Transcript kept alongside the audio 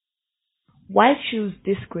Why choose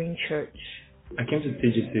this green church? I came to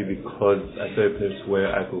TGC because I saw a place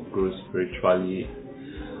where I could grow spiritually,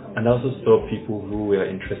 and I also saw people who were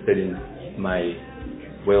interested in my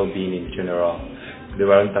well-being in general. They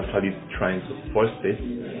weren't actually trying to force it,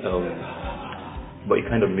 but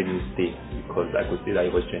it kind of made me stay because I could see that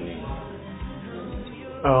it was genuine.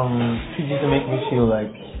 TGC make me feel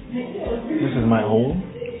like this is my home.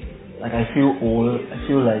 Like I feel old. I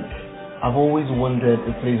feel like I've always wanted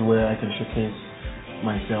a place where I can showcase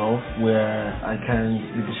myself, where I can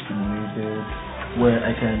be discriminated, where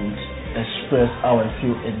I can express how I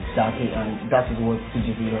feel exactly, and that is what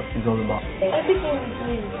TGC is all about. Everything we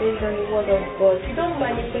do is based on the word of God. We don't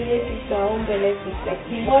manipulate it to our own benefit. Like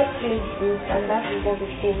God feels good, and that is what we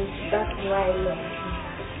think. That's why I love it.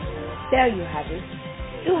 There you have it.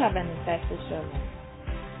 Do have an insightful sermon.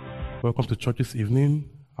 Welcome to church this evening.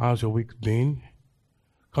 How's your week been?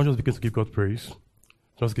 Can't just begin to give God praise.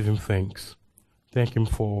 Just give Him thanks. Thank Him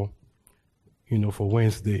for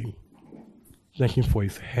Wednesday. Thank Him for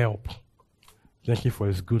His help. Thank Him for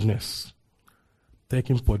His goodness. Thank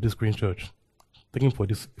Him for this green church. Thank Him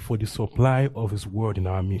for the supply of His word in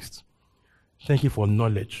our midst. Thank you for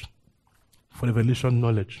knowledge, for revelation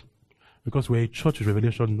knowledge. Because we're a church with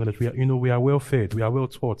revelation knowledge. We are well fed, we are well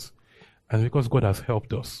taught. And because God has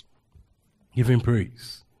helped us, give Him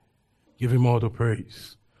praise. Give Him all the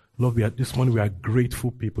praise. Lord, this morning we are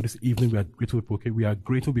grateful people. This evening we are grateful people. Okay? We are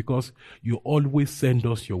grateful because you always send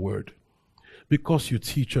us your word. Because you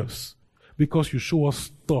teach us. Because you show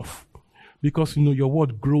us stuff. Because your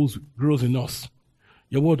word grows in us.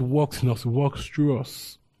 Your word works in us, works through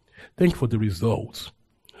us. Thank you for the results.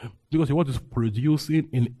 Because your word is producing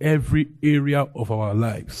in every area of our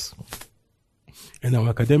lives. In our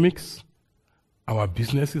academics, our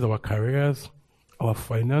businesses, our careers, our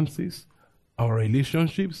finances, our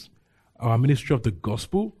relationships, our ministry of the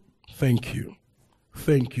gospel. Thank you.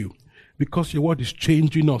 Thank you. Because your word is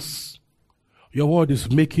changing us. Your word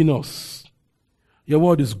is making us. Your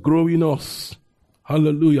word is growing us.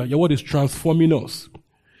 Hallelujah. Your word is transforming us.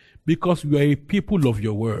 Because we are a people of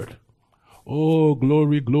your word. Oh,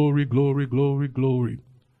 glory, glory, glory, glory, glory.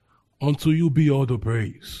 Unto you be all the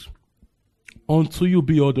praise. Unto you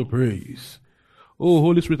be all the praise. Oh,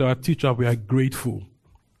 Holy Spirit, our teacher, we are grateful.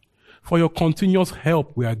 For your continuous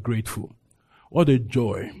help, we are grateful. What a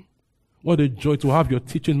joy. What a joy to have your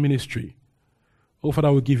teaching ministry. Oh,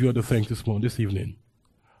 Father, we give you all the thanks this evening.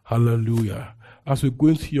 Hallelujah. As we go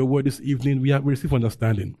into your word this evening, we receive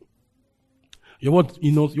understanding. Your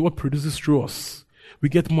word produces through us. We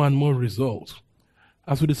get more and more results.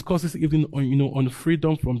 As we discuss this evening on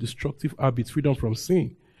freedom from destructive habits, freedom from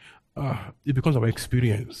sin, it becomes our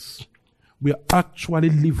experience. We actually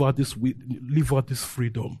live out this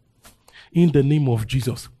freedom. In the name of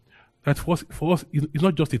Jesus. That for us, it's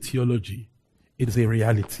not just a theology, it is a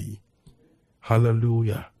reality.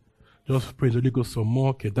 Hallelujah. Just praise the Holy Ghost some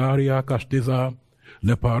more. Kedaria kashteza,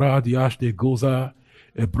 lepara diashte goza,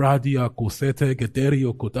 ebradia kosete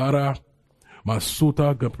gederio kotara,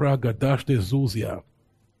 masuta gapra gadashte zuzia.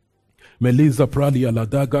 Meliza pralia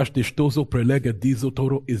ladagash shtozo prelega dizo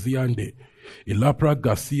toro iziande. Ilapra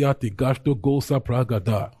gasia tigasto gosa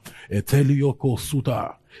pragada. Etelio ko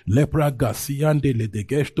suta. Lepra gasiande le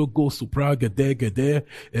degesto go supraga degede.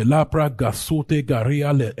 Elapra gasute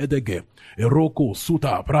garia le edege. Eroko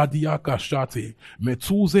suta pradia kashate.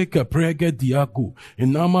 Metsuze kaprege diagu.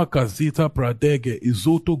 Inama kazita pradege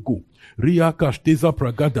izoto gu. Ria kashteza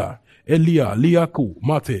pragada. Elia liaku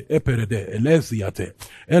mate eperede eleziate.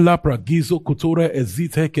 Ela pragizo kutore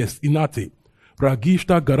ezite kestinate.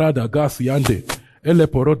 Pragishta garada gasiande. Ele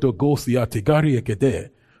poroto gosiate gari ekede.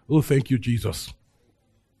 Oh, thank you, Jesus.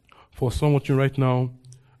 For some watching right now,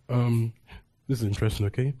 this is interesting,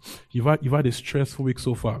 okay? You've had a stressful week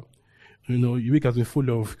so far. Your week has been full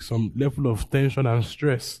of some level of tension and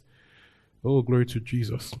stress. Oh, glory to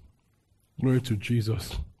Jesus. Glory to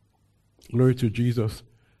Jesus. Glory to Jesus.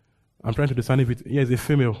 I'm trying to discern if it's a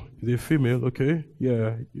female. It's a female, okay?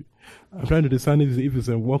 Yeah. I'm trying to discern if it's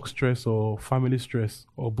a work stress or family stress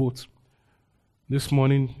or both. This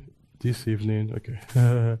evening,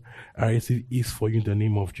 okay. I receive ease for you in the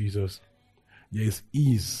name of Jesus. There is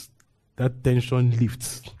ease. That tension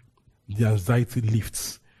lifts. The anxiety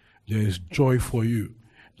lifts. There is joy for you.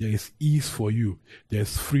 There is ease for you. There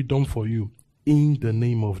is freedom for you. In the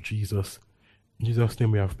name of Jesus. In Jesus' name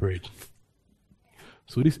we have prayed.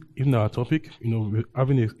 So this evening our topic, we're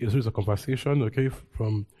having a series of conversation, okay,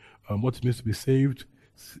 from what it means to be saved,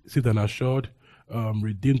 saved and assured,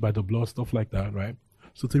 redeemed by the blood, stuff like that, right?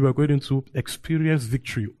 So today we're going to experience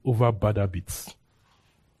victory over bad habits.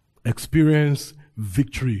 Experience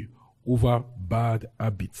victory over bad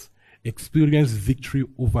habits. experience victory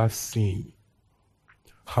over sin.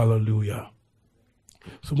 Hallelujah.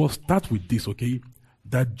 So we'll start with this, okay?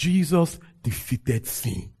 That Jesus defeated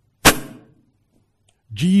sin.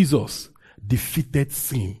 Jesus defeated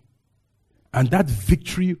sin. And that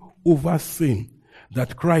victory over sin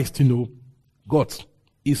that Christ, got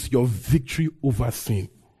is your victory over sin.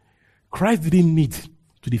 Christ didn't need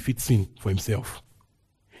to defeat sin for himself.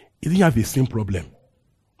 He didn't have a sin problem.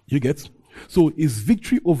 You get? So his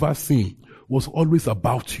victory over sin was always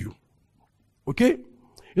about you. Okay?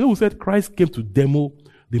 We said Christ came to demo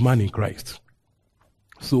the man in Christ.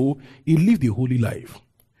 So he lived a holy life.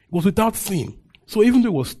 It was without sin. So even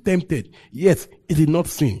though he was tempted, yet he did not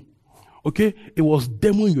sin. Okay? It was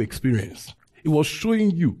demoing your experience. It was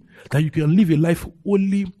showing you that you can live a life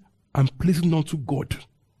holy and pleasing unto God.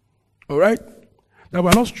 Alright? That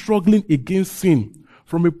we're not struggling against sin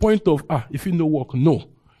from a point of, if you no work, no.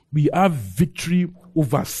 We have victory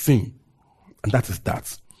over sin. And that is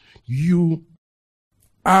that. You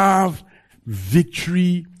have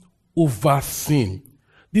victory over sin.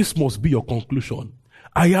 This must be your conclusion.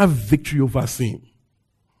 I have victory over sin.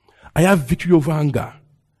 I have victory over anger.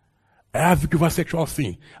 I have victory over sexual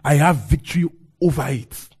sin. I have victory over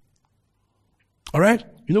it. Alright?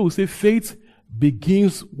 We say faith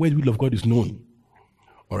begins where the will of God is known.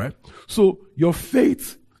 Alright? So your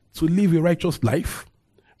faith to live a righteous life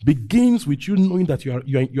begins with you knowing that you are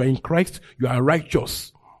in Christ, you are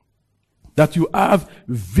righteous. That you have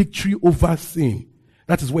victory over sin.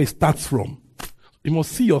 That is where it starts from. You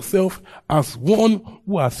must see yourself as one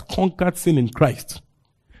who has conquered sin in Christ.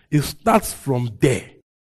 It starts from there.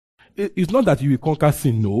 It's not that you will conquer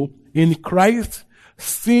sin, no. In Christ,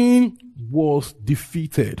 sin was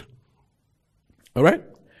defeated. Alright?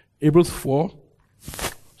 Hebrews 4,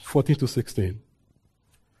 14 to 16.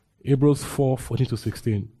 Hebrews 4, 14 to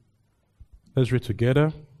 16. Let's read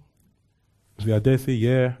together. If you are there, say,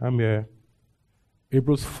 yeah, I'm here.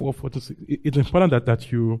 Hebrews 4, 14 to 16. It's important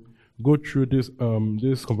that you go through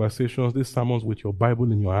these conversations, these sermons with your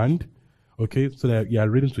Bible in your hand. Okay? So that you are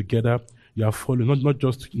reading together, you are following, not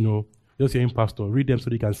just, just hearing pastor. Read them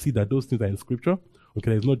so you can see that those things are in scripture.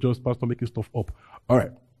 Okay? It's not just pastor making stuff up.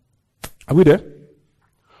 Alright. Are we there?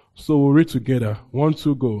 So we'll read together. 1,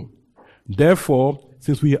 2, go. Therefore,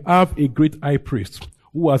 since we have a great high priest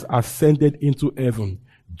who has ascended into heaven,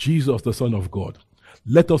 Jesus, the Son of God,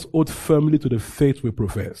 let us hold firmly to the faith we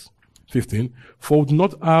profess. 15. For we do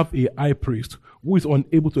not have a high priest who is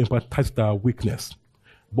unable to empathize with our weakness,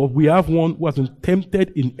 but we have one who has been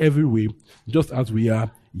tempted in every way, just as we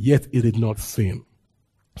are, yet he did not sin.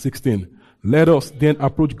 16. Let us then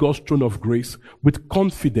approach God's throne of grace with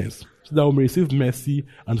confidence, so that we may receive mercy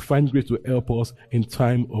and find grace to help us in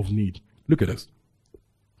time of need. Look at this.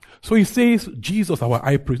 So he says, Jesus, our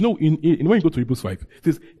high priest. No, when you go to Hebrews 5, it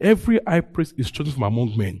says, every high priest is chosen from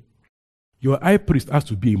among men. Your high priest has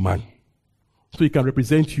to be a man. So he can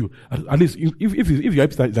represent you. At least, if your high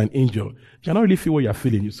priest is an angel, you cannot really feel what you're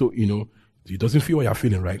feeling. So, he doesn't feel what you're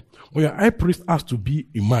feeling, right? But your high priest has to be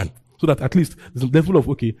a man. So that at least there's a level of,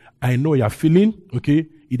 okay, I know you're feeling, okay,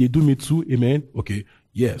 if they do me too, amen, okay,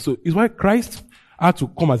 yeah. So it's why Christ had to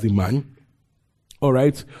come as a man, all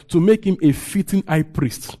right, to make him a fitting high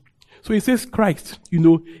priest. So he says Christ, he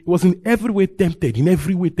was in every way tempted,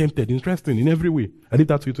 interesting, in every way. I leave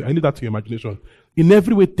that to your imagination. In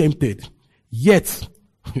every way tempted, yet,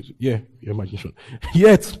 yeah, your imagination,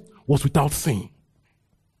 yet was without sin.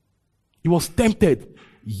 He was tempted,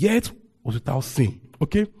 yet was without sin.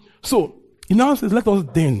 Okay? So, he now says, let us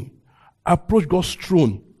then approach God's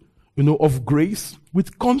throne, of grace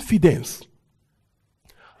with confidence,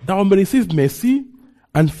 that we may receive mercy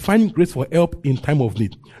and find grace for help in time of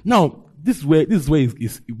need. Now, this is where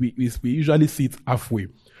we usually see it halfway.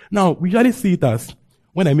 Now, we usually see it as,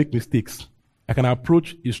 when I make mistakes, I can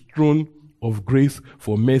approach his throne of grace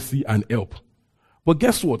for mercy and help. But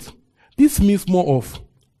guess what? This means more of,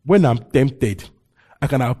 when I'm tempted, I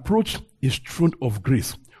can approach his throne of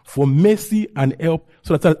grace for mercy and help,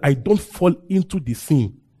 so that I don't fall into the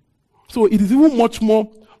sin. So it is even much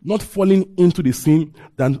more not falling into the sin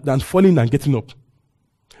than falling and getting up.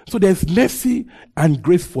 So there's mercy and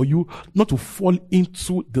grace for you not to fall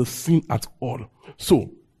into the sin at all.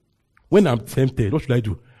 So when I'm tempted, what should I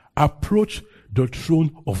do? Approach the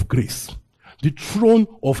throne of grace, the throne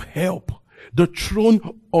of help, the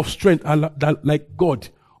throne of strength, like God.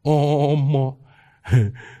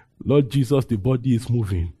 Lord Jesus, the body is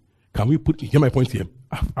moving. Can we hear my point here?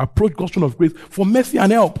 Approach God's throne of grace for mercy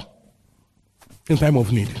and help in time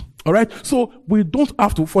of need. All right? So we don't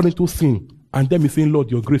have to fall into sin and then be saying, Lord,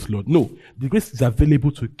 your grace, Lord. No, the grace is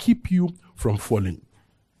available to keep you from falling.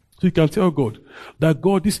 So you can tell God that,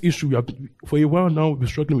 God, this issue, we have, for a while now, we've been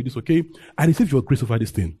struggling with this, okay? I receive your grace over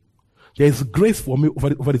this thing. There is grace for me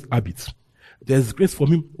over this habit. There is grace for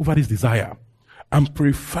me over this desire. I'm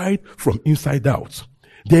purified from inside out.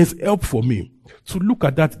 There is help for me to look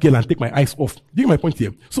at that girl and take my eyes off. Do you get my point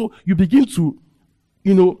here? So you begin to,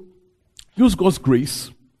 use God's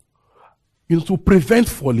grace, to prevent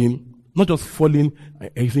falling, not just falling,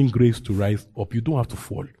 using grace to rise up. You don't have to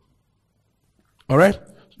fall. All right?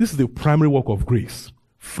 This is the primary work of grace.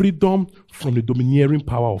 Freedom from the domineering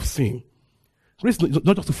power of sin. Grace is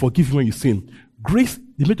not just to forgive you when you sin. Grace,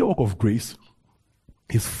 the major work of grace,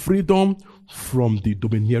 is freedom from the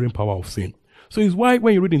domineering power of sin. So it's why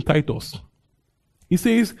when you read in Titus, it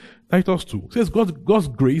says, Titus 2, it says God's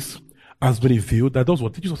grace has been revealed, that does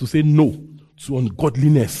what teaches us to say no to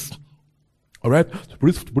ungodliness. All right? To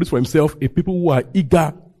produce for himself a people who are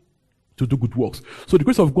eager to do good works. So the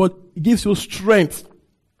grace of God gives you strength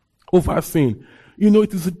over sin.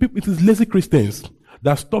 It is lazy Christians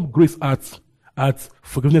that stop grace at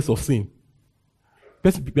forgiveness of sin.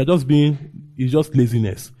 It's just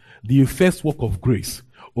laziness. The first work of grace,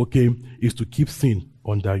 okay, is to keep sin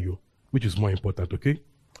under you, which is more important, okay?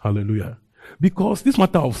 Hallelujah. Because this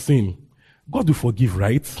matter of sin, God will forgive,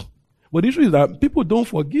 right? But the issue is that people don't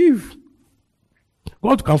forgive.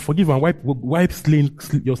 God can forgive and wipe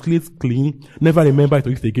your slate clean, never remember it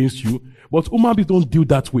or use it against you. But human beings don't deal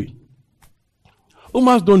that way.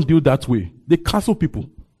 Humans don't deal that way. They cancel people.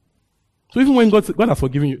 So even when God has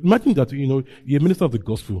forgiven you, imagine that, you're a minister of the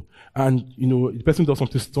gospel and, the person does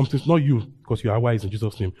something, not you, because you are wise in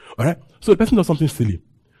Jesus' name. All right? So the person does something silly,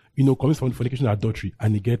 commits fornication and adultery,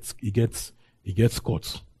 and he gets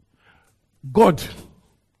caught. God,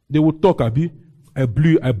 they will talk, Abi, I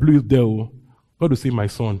blew it there. God will say, my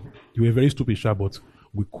son, you were very stupid, but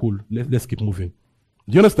we're cool. Let's keep moving.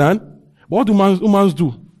 Do you understand? But what do humans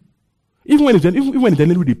do? Even when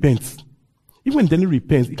Daniel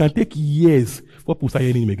repents, it can take years for people to start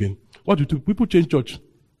hearing him again. What do you do? People change church.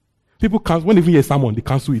 People cancel, when they even hear a sermon, they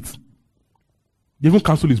cancel it. They even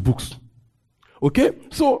cancel his books. Okay?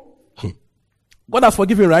 So, God has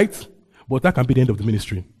forgiven, right? But that can be the end of the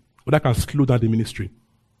ministry. Or that can slow down the ministry.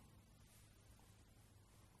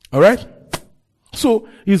 Alright? So,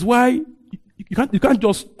 it's why you can't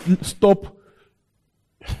just stop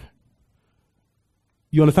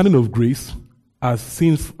your understanding of grace as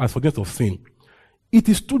forgiveness of sin. It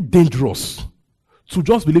is too dangerous to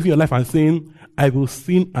just be living your life and saying, I will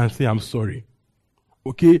sin and say I'm sorry.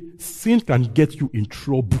 Okay? Sin can get you in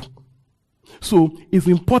trouble. So it's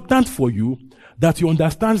important for you that you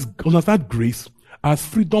understand grace as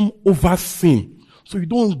freedom over sin. So you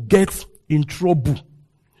don't get in trouble.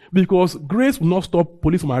 Because grace will not stop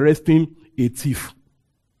police from arresting a thief.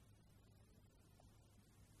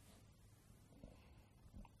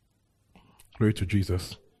 Glory to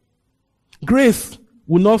Jesus. Grace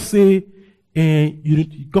will not say,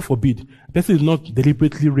 God forbid, the person is not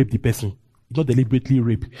deliberately rape the person. It's not deliberately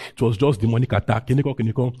rape. It was just demonic attack.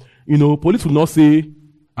 Police will not say,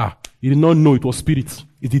 you did not know it was spirit.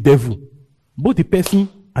 It's the devil. Both the person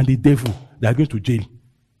and the devil, they are going to jail.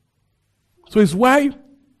 So it's why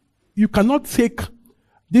you cannot take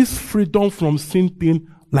this freedom from sin thing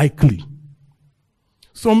lightly.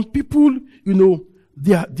 Some people,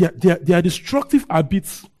 their destructive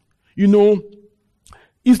habits,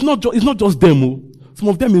 it's not just them. Some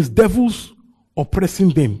of them is devils oppressing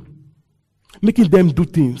them, making them do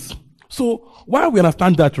things. So while we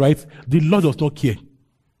understand that, right, the Lord does not care.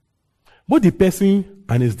 Both the person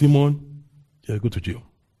and his demon, they'll go to jail.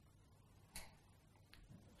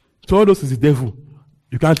 So all those is the devil.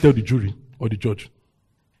 You can't tell the jury or the judge.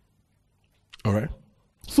 All right?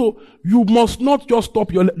 So you must not just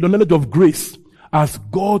stop your knowledge of grace as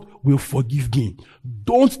God will forgive me.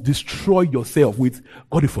 Don't destroy yourself with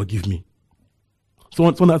God will forgive me.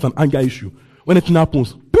 Someone has an anger issue. When anything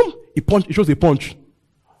happens, boom, it shows a punch.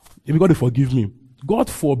 If God will forgive me. God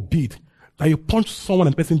forbid that you punch someone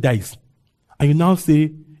and the person dies. And you now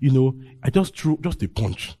say, I just threw just a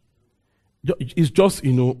punch. It's just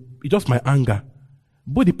my anger.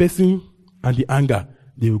 Both the person and the anger,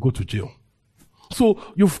 they will go to jail. So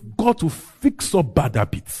you've got to fix up bad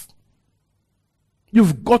habits.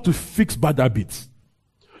 You've got to fix bad habits.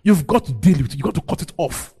 You've got to deal with it. You've got to cut it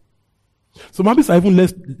off. Some habits are even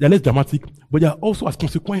less dramatic, but they are also as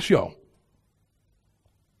consequential.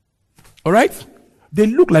 All right? They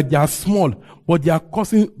look like they are small, but they are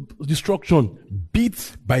causing destruction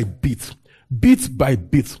bit by bit. Bit by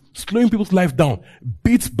bit, slowing people's life down,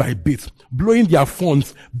 bit by bit, blowing their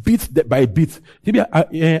funds, bit by bit. Maybe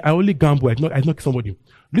I only gamble, I knock somebody.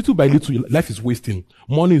 Little by little, life is wasting.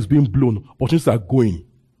 Money is being blown, opportunities are going.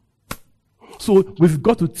 So we've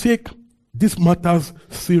got to take these matters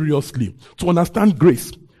seriously to understand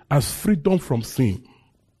grace as freedom from sin.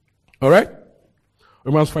 All right?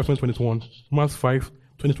 Romans 5, 2021. Romans 5,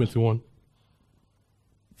 2021.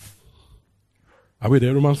 Are we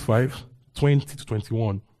there? Romans 5, 20 to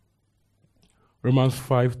 21. Romans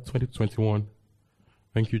 5, 20 to 21.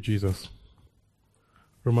 Thank you, Jesus.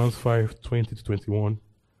 Romans 5, 20 to 21.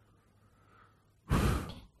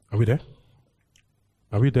 Are we there?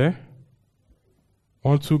 Are we there?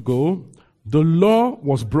 1, 2, go. The law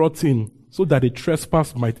was brought in so that the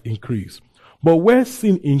trespass might increase. But where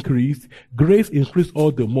sin increased, grace increased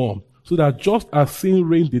all the more, so that just as sin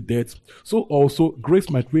reigned the death, so also grace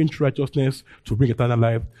might reign through righteousness to bring eternal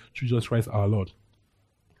life through Jesus Christ our Lord.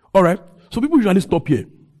 All right. So people usually stop here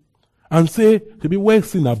and say, maybe where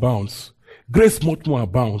sin abounds, grace much more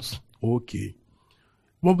abounds. Okay.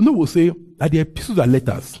 But no will say that the epistles are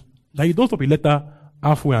letters. That you don't stop a letter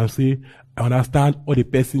halfway and say, I understand what the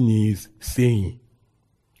person is saying.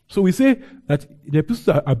 So we say that the epistles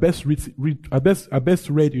are best read,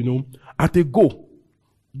 at a go.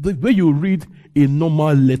 The way you read a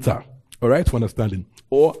normal letter, all right, for understanding.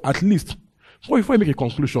 Or at least, before you make a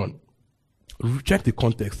conclusion, check the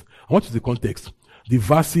context. And what is the context? The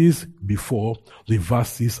verses before, the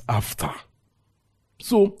verses after.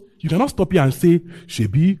 So, you cannot stop here and say,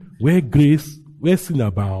 Shebi, where sin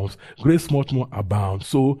abounds, grace much more abounds.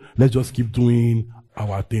 So, let's just keep doing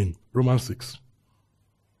our thing. Romans 6.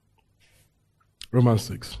 Romans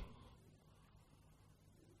 6.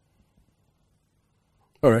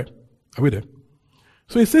 All right. Are we there?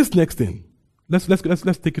 So it says next thing. Let's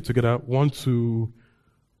take it together. 1 to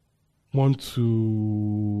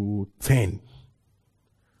 10.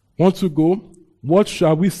 1 to go. What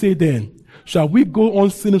shall we say then? Shall we go on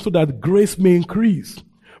sinning so that grace may increase?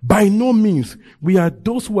 By no means. We are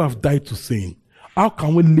those who have died to sin. How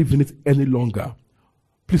can we live in it any longer?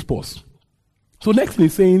 Please pause. So next thing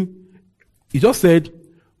is saying, he just said,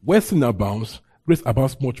 where sin abounds, grace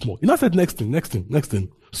abounds much more. He now said next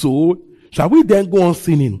thing. So, shall we then go on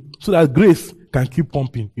sinning so that grace can keep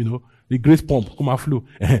pumping, the grace pump, come and flow.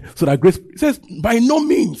 So that grace, it says, by no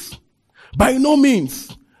means,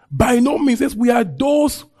 says we are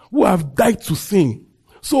those who have died to sin.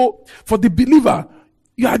 So, for the believer,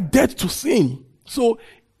 you are dead to sin. So,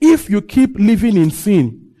 if you keep living in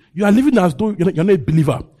sin, you are living as though you're not a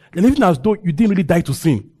believer. You're living as though you didn't really die to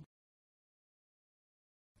sin.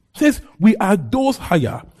 It says, we are those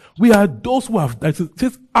higher. We are those who have died. It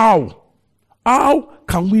says, how? How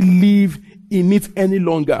can we live in it any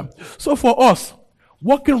longer? So for us,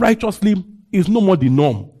 walking righteously is no more the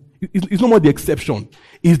norm. It's no more the exception.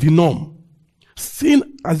 It's the norm.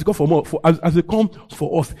 Sin has become for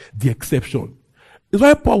us the exception. That's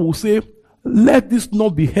why Paul will say, let this not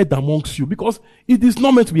be heard amongst you, because it is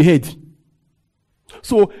not meant to be heard.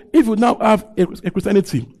 So if you now have a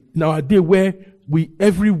Christianity in our day where we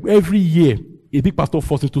every year a big pastor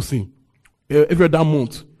falls into sin, every other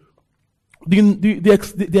month,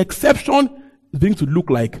 the exception is beginning to look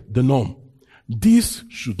like the norm. This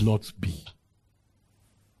should not be.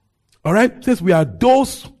 All right? It says we are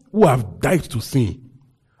those who have died to sin.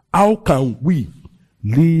 How can we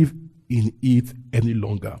live in it any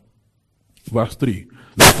longer? Verse 3.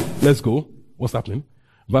 Let's go. What's happening?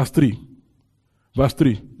 Verse 3.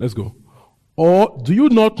 Let's go. Or do you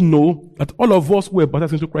not know that all of us who were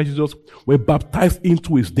baptized into Christ Jesus were baptized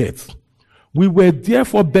into his death? We were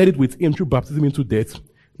therefore buried with him through baptism into death,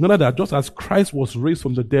 in order that just as Christ was raised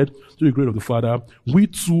from the dead through the grace of the Father, we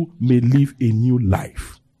too may live a new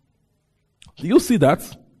life. Do you see that?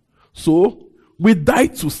 So, we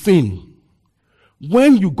died to sin.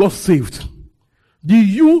 When you got saved, the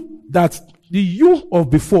you of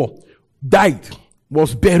before died,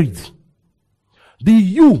 was buried. The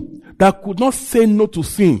you that could not say no to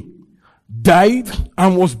sin died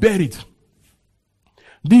and was buried.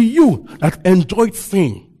 The you that enjoyed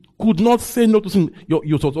sin could not say no to sin.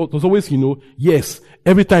 You was always, yes.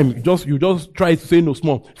 Every time you just try to say no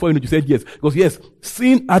small before you said yes. Because yes,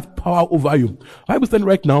 sin had power over you. I will stand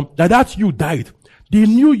right now that you died. The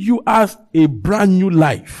new you has a brand new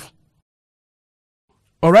life.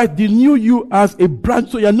 Alright, the new you has a brand,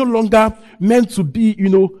 so you're no longer meant to be,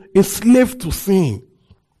 a slave to sin.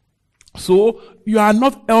 So, you are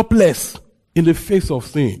not helpless in the face of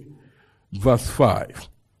sin. Verse 5.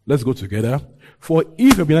 Let's go together. For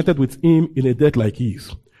if you are united with him in a death like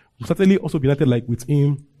his, you certainly also be united with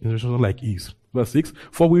him in a resurrection like his. Verse 6.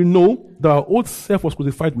 For we know that our old self was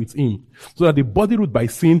crucified with him, so that the body ruled by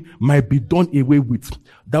sin might be done away with,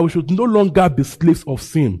 that we should no longer be slaves of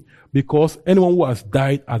sin, because anyone who has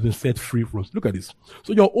died has been set free from sin. Look at this.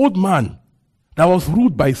 So your old man that was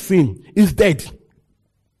ruled by sin is dead.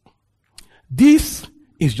 This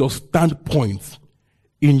is your standpoint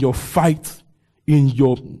in your fight,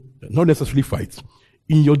 not necessarily fight,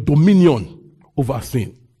 in your dominion over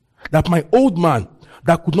sin. That my old man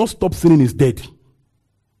that could not stop sinning is dead.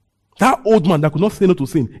 That old man that could not say no to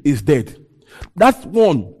sin is dead. That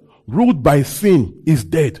one ruled by sin is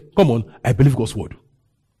dead. Come on, I believe God's word.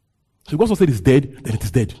 So if God said it's dead, then it is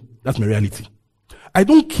dead. That's my reality. I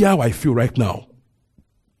don't care how I feel right now.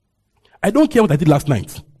 I don't care what I did last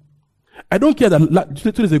night. I don't care that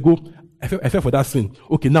 2 days ago I fell for that sin.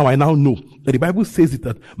 Okay, now I now know that the Bible says it,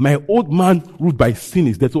 that my old man ruled by sin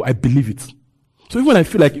is dead, so I believe it. So even when I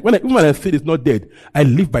feel like, even when I say it's not dead, I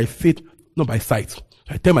live by faith, not by sight. So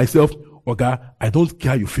I tell myself, Oga, I don't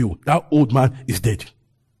care how you feel. That old man is dead.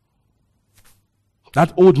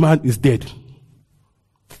 That old man is dead.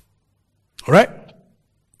 Alright?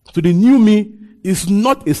 So the new me is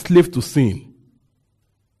not a slave to sin.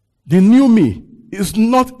 The new me is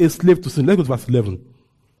not a slave to sin. Let's go to verse 11.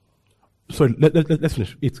 Sorry, let's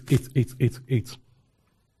finish. 8.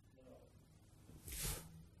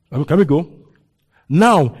 Can we go?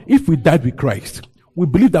 Now, if we died with Christ, we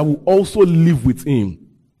believe that we'll also live with him.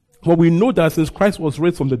 For we know that since Christ was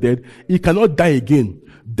raised from the dead, he cannot die again.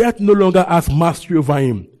 Death no longer has mastery over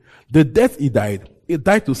him. The death he died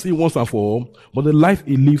to sin once and for all, but the life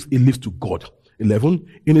he lives to God.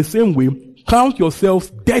 11. In the same way, count yourselves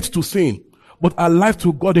dead to sin, but alive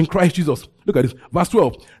to God in Christ Jesus. Look at this. Verse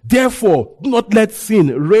 12. Therefore, do not let sin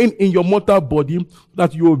reign in your mortal body,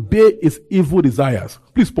 that you obey its evil desires.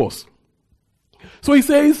 Please pause. So he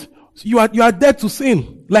says, you are dead to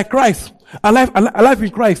sin, like Christ. Alive in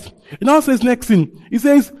Christ. It now says next thing. He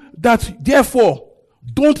says that therefore,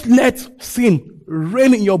 don't let sin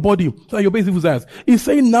reign in your body, so that you obey its evil desires. He's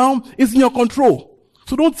saying now it's in your control.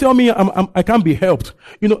 So don't tell me I can't be helped.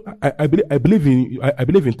 You know, I believe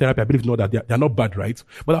in therapy. I believe that they are not bad, right?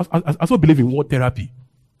 But I also believe in what therapy.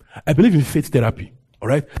 I believe in faith therapy. All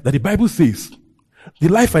right, that the Bible says, the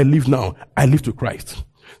life I live now, I live to Christ.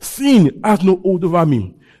 Sin has no hold over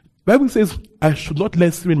me. The Bible says I should not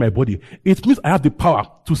let sin in my body. It means I have the power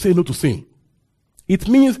to say no to sin. It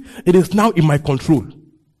means it is now in my control.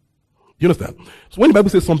 You understand? So when the Bible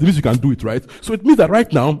says something, it means you can do it, right? So it means that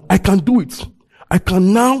right now I can do it. I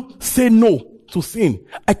can now say no to sin.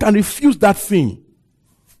 I can refuse that sin.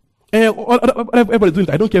 Everybody's doing it.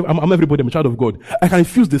 I don't care. I'm everybody. I'm a child of God. I can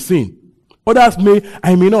refuse the sin. Others may,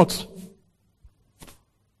 I may not.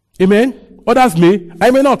 Amen? Others may,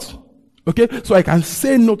 I may not. Okay? So I can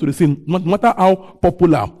say no to the sin, no matter how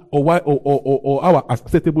popular or how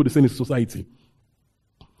acceptable the sin is in society.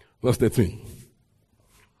 Verse 13.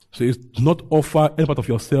 So it's do not offer any part of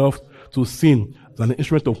yourself to sin as an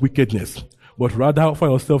instrument of wickedness, but rather offer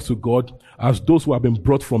yourself to God as those who have been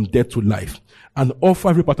brought from death to life, and offer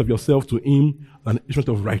every part of yourself to him as an instrument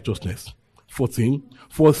of righteousness. 14.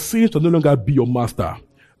 For sin shall no longer be your master,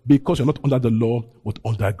 because you're not under the law, but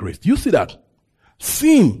under grace. Do you see that?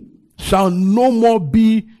 Sin shall no more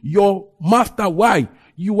be your master. Why?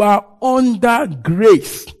 You are under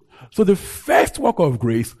grace. So the first work of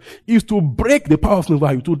grace is to break the power of sin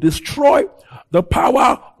over you, to destroy the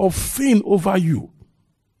power of sin over you.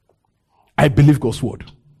 I believe God's word.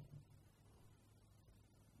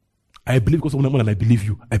 I believe God's word more than I believe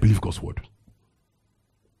you. I believe God's word.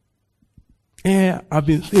 I've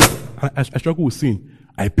been saying, I struggle with sin.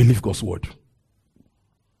 I believe God's word.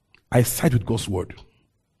 I side with God's word.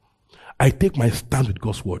 I take my stand with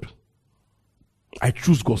God's word. I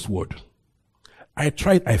choose God's word. I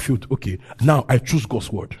tried, I failed. Okay, now I choose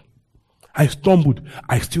God's word. I stumbled,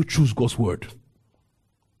 I still choose God's word.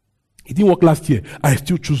 It didn't work last year, I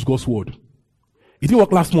still choose God's word. It didn't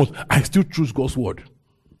work last month, I still choose God's word.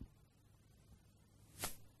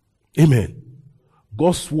 Amen.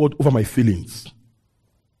 God's word over my feelings.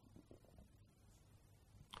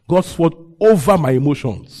 God's word over my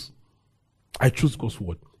emotions. I choose God's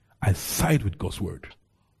word. I side with God's word.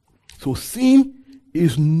 So sin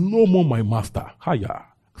is no more my master. Hiya.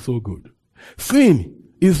 So good. Sin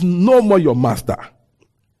is no more your master.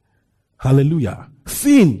 Hallelujah.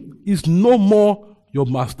 Sin is no more your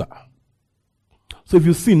master. So if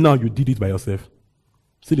you sin now, you did it by yourself.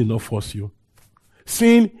 Sin did not force you.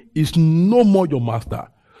 Sin is no more your master.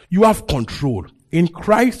 You have control. In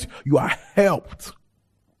Christ, you are helped.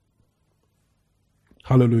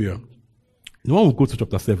 Hallelujah. Now we'll go to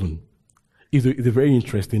chapter 7. It's a very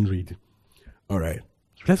interesting read. All right.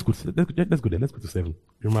 Let's go there. Let's go to 7.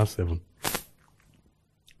 Romans 7.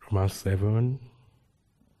 Romans 7.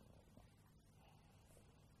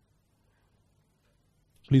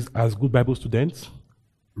 Please, as good Bible students,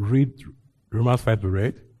 read Romans 5 to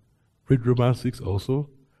read. Read Romans 6 also.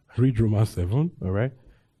 Read Romans 7, all right?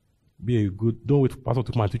 Be a good, don't wait for pastor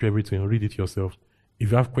to come and teach you everything. Read it yourself.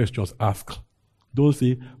 If you have questions, ask. Don't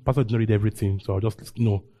say, pastor didn't read everything, so I'll just,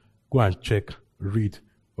 no. Go and check, read,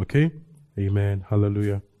 okay? Amen,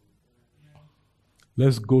 hallelujah.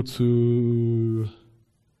 Let's go to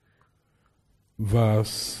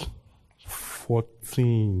verse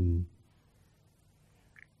 14.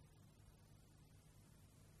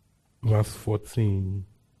 Verse 14.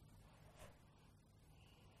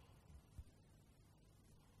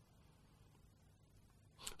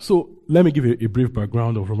 So let me give you a brief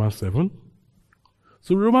background of Romans 7.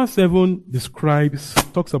 So Romans 7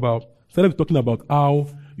 talks about, instead of talking about how,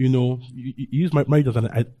 you use marriage as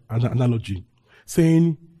an analogy,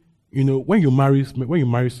 saying, when you marry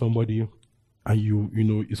somebody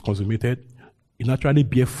and it's consummated, it naturally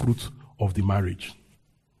bear fruit of the marriage.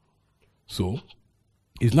 So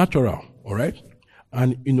it's natural, all right?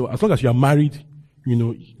 And, as long as you are married,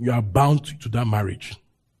 you are bound to that marriage.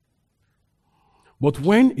 But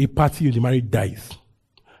when a party in the marriage dies,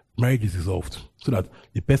 marriage is dissolved so that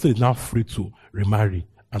the person is now free to remarry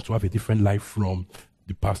and to have a different life from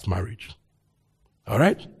the past marriage. All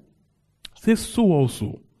right? Say so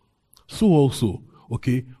also,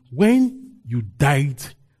 okay, when you died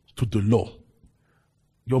to the law,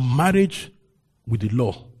 your marriage with the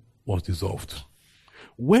law was dissolved.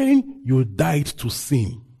 When you died to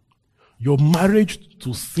sin, your marriage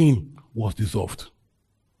to sin was dissolved.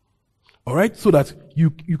 All right? So that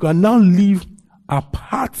you can now live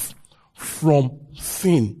apart from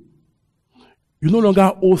sin. You no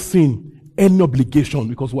longer owe sin any obligation,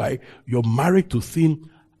 because why? Your marriage to sin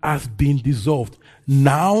has been dissolved.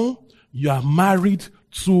 Now you are married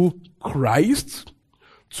to Christ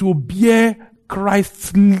to bear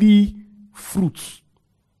Christly fruits.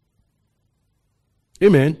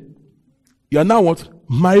 Amen. You are now what?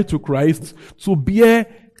 Married to Christ to bear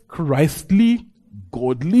Christly,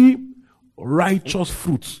 godly, righteous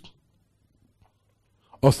fruits.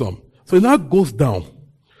 Awesome. So it now goes down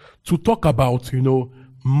to talk about,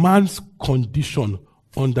 man's condition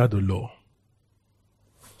under the law.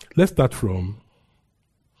 Let's start from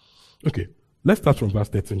verse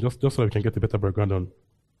 13, just so we can get a better background on.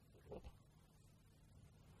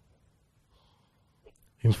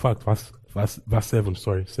 In fact, verse 7,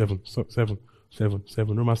 sorry, 7,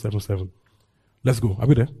 Romans 7. Let's go. Are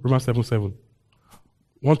we there? Romans 7.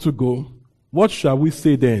 Want to go? What shall we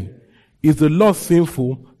say then? Is the law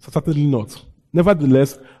sinful? Certainly not.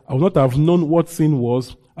 Nevertheless, I would not have known what sin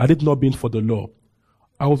was had it not been for the law.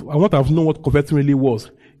 I would not have known what coveting really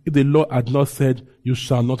was if the law had not said, you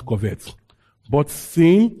shall not covet. But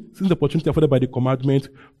sin, since the opportunity afforded by the commandment,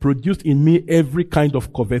 produced in me every kind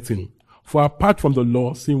of coveting. For apart from the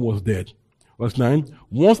law, sin was dead. Verse 9,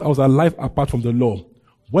 once I was alive apart from the law.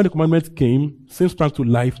 When the commandment came, sin sprang to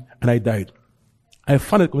life and I died. I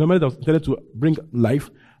found that the commandment that was intended to bring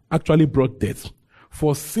life actually brought death.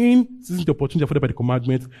 For sin, since the opportunity afforded by the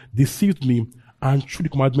commandment, deceived me, and through the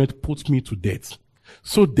commandment put me to death.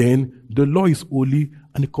 So then, the law is holy,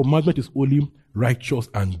 and the commandment is holy, righteous,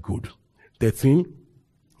 and good. 13,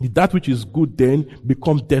 that which is good then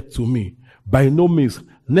become death to me. By no means.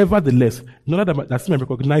 Nevertheless, in order that sin may be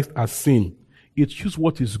recognized as sin, it chooses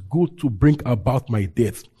what is good to bring about my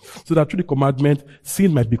death, so that through the commandment,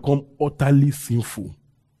 sin might become utterly sinful.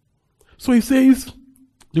 So he says,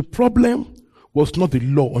 the problem was not the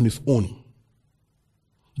law on its own.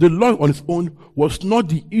 The law on its own was not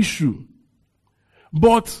the issue.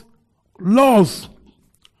 But laws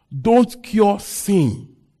don't cure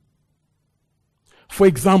sin. For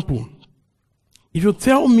example, if you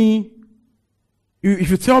tell me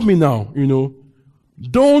now,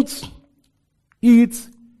 don't eat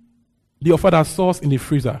the ofada sauce in the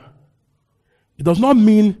freezer, it does not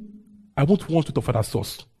mean I won't want to eat ofada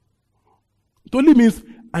sauce. It only means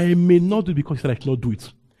I may not do it because you said I cannot do it.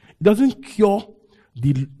 It doesn't cure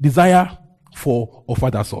the desire for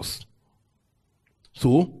ofada sauce.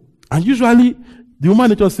 So, and usually the human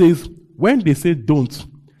nature says, when they say don't,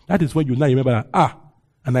 that is when you now remember that,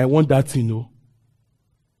 and I want that,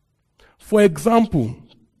 For example,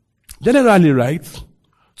 generally, right,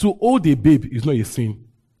 to hold a babe is not a sin.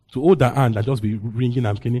 To hold her hand and just be ringing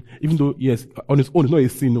and killing, even though, yes, on its own, it's not a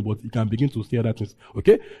sin, no, but you can begin to say other things.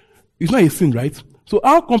 Okay? It's not a sin, right? So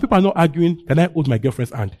how come people are not arguing, can I hold my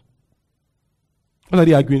girlfriend's hand? What are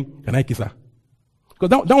they arguing? Can I kiss her? Because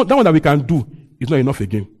that one that we can do is not enough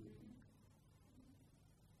again.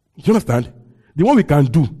 Do you understand? The one we can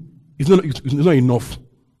do is not enough.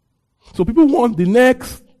 So people want the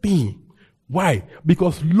next thing. Why?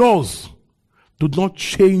 Because laws do not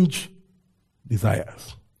change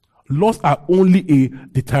desires. Laws are only a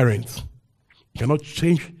deterrent. You cannot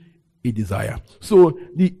change a desire. So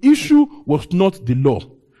the issue was not the law.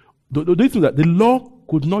 The thing that the law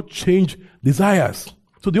could not change desires.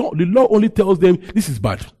 So the law only tells them this is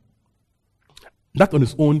bad. That on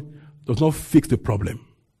its own does not fix the problem.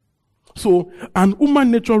 So an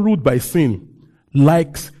human nature ruled by sin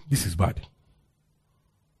likes this is bad.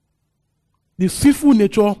 The sinful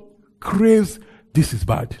nature craves this is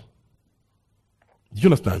bad. Do you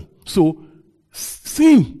understand? So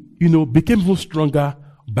sin, became even stronger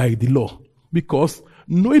by the law, because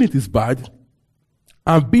knowing it is bad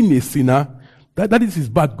and being a sinner, that this is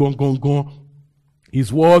bad, gone,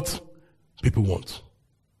 is what people want.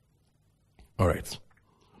 All right.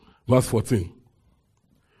 Verse 14.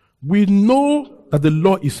 We know that the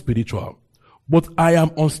law is spiritual, but I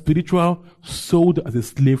am unspiritual, sold as a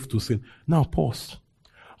slave to sin. Now pause.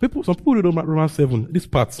 Some people read Romans 7, this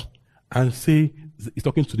part, and say it's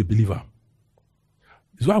talking to the believer.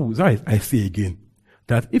 This is why I say again,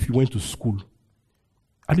 that if you went to school,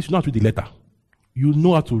 at least you know how to read the letter. You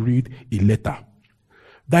know how to read a letter.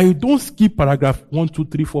 That you don't skip paragraph 1, 2,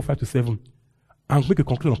 3, 4, 5 to 7 and make a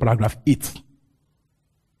conclusion on paragraph 8.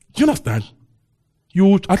 Do you understand?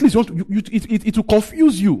 It will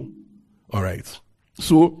confuse you. All right.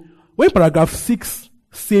 So when paragraph 6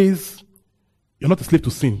 says you're not a slave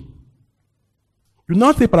to sin, you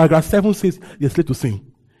now say paragraph 7 says you're a slave to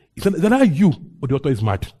sin. It's either you or the author is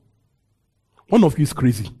mad. One of you is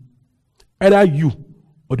crazy. Either you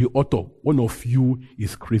or the author, one of you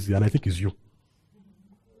is crazy, and I think it's you.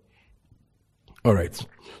 All right.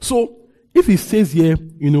 So if he says here,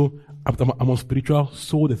 I'm on spiritual,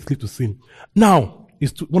 soul that's slave to sin. Now,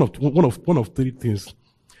 it's one of three things.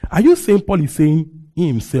 Are you saying Paul is saying he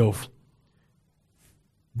himself,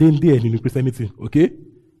 then there in Christianity, okay?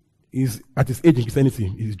 Is at his age in Christianity,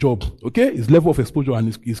 his job, okay? His level of exposure and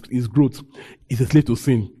his growth is a slave to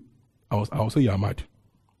sin. I'll say you are mad.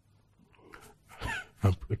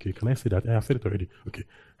 Okay, can I say that? I have said it already. Okay.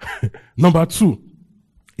 Number 2,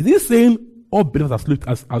 is he saying all believers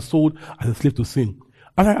are sold as a slave to sin?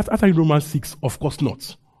 After in Romans 6, of course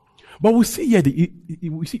not. But we see here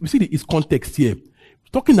we see its context here,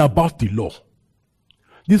 talking about the law.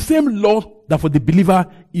 The same law that for the believer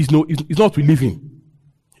is not we live in.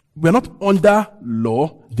 We are not under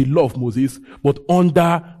law, the law of Moses, but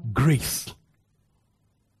under grace.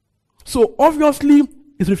 So obviously,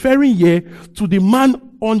 it's referring here to the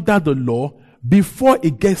man under the law before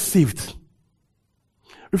he gets saved.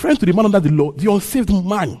 Referring to the man under the law, the unsaved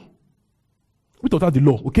man. We talk about the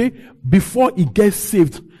law, okay? Before he gets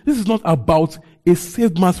saved. This is not about a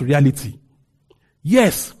saved man's reality.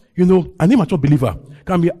 Yes, an immature believer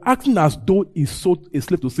can be acting as though he's sold a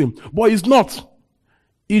slave to sin, but he's not.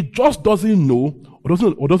 He just doesn't know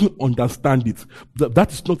or doesn't understand it.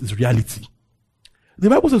 That is not his reality. The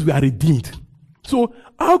Bible says we are redeemed. So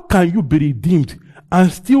how can you be redeemed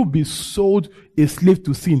and still be sold a slave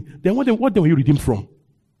to sin? Then what then were you redeemed from?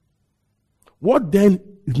 What then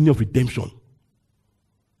is the meaning of redemption?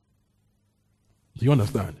 Do you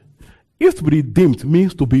understand? If to be redeemed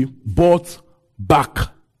means to be bought back.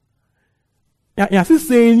 And as he's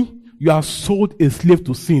saying you are sold a slave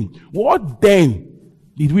to sin, what then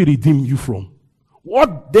did we redeem you from?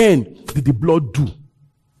 What then did the blood do?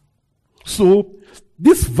 So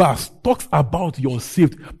this verse talks about the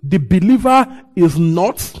unsaved. The believer is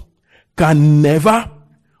not, can never,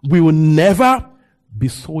 will never be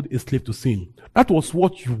sold a slave to sin. That was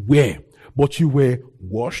what you were. But you were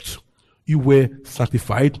washed, you were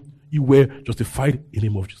sanctified, you were justified in the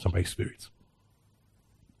name of Jesus and by His Spirit.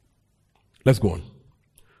 Let's go on.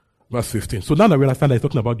 Verse 15. So now that we understand that he's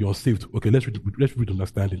talking about the unsaved, okay, let's read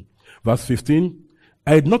understanding. Verse 15.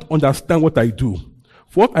 I did not understand what I do.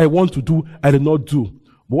 For what I want to do, I did not do.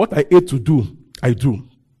 But what I hate to do, I do.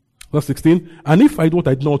 Verse 16. And if I do what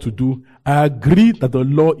I do not want to do, I agree that the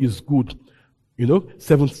law is good.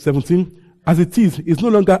 17. As it is, it's no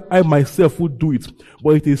longer I myself who do it,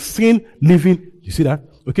 but it is sin living. You see that?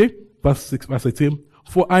 Okay? Verse 18.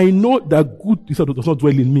 For I know that good does not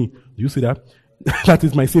dwell in me. Do you see that? That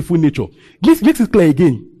is my sinful nature. Makes it clear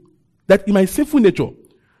again that in my sinful nature,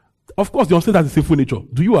 of course, the unsaved has a sinful nature.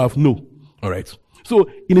 Do you have? No. All right. So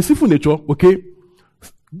in a sinful nature, okay,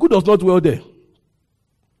 good does not dwell there.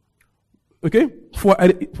 Okay?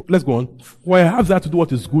 Let's go on. For I have that to do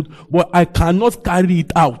what is good, but I cannot carry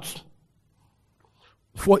it out.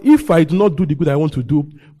 For if I do not do the good I want to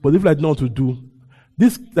do, but if I do not want to do,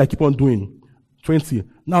 this I keep on doing. 20.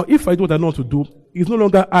 Now, if I do what I want to do, it's no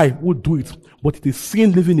longer I who do it, but it is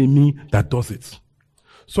sin living in me that does it.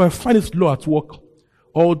 So I find this law at work.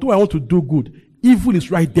 Although I want to do good, evil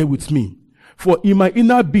is right there with me. For in my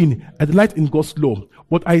inner being, I delight in God's law,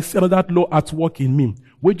 but I see another law at work in me,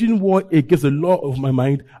 waging war against the law of my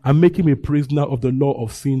mind and making me a prisoner of the law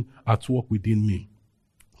of sin at work within me.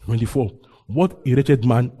 24. What a wretched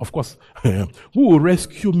man, of course, who will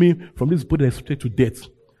rescue me from this body that is subject to death?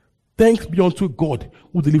 Thanks be unto God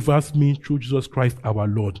who delivers me through Jesus Christ our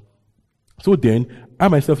Lord. So then, I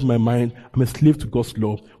myself in my mind am a slave to God's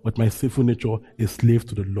law, but my sinful nature is slave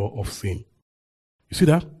to the law of sin. You see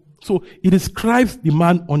that? So it describes the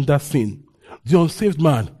man under sin, the unsaved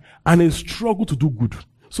man, and his struggle to do good.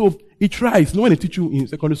 So he tries. When they teach you in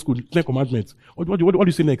secondary school, 10 commandments, what do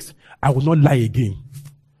you say next? I will not lie again.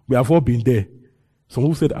 We have all been there.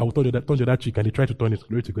 Someone who said, I will turn the other cheek, and they try to turn it.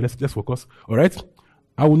 Glory to God. Let's focus. All right?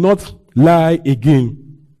 I will not lie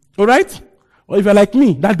again. All right? Or if you're like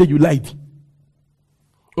me, that day you lied.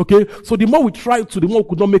 Okay? So the more we try to, the more we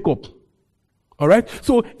could not make up. All right?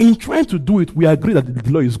 So in trying to do it, we agree that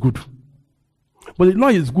the law is good. But the law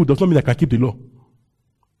is good does not mean I can keep the law.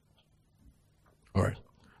 All right.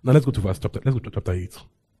 Now let's go to chapter 8.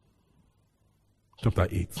 Chapter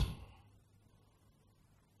 8.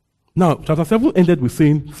 Now, chapter 7 ended with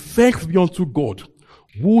saying, thanks be unto God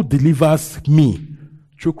who delivers me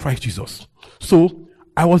through Christ Jesus. So,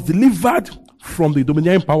 I was delivered from the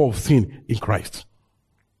domineering power of sin in Christ.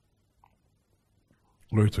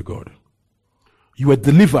 Glory to God. You were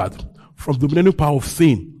delivered from the domineering power of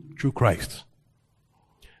sin through Christ.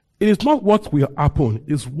 It is not what will happen,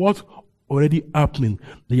 it's what already happening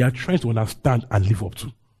that you are trying to understand and live up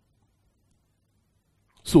to.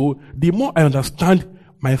 So, the more I understand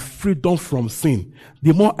my freedom from sin,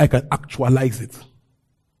 the more I can actualize it.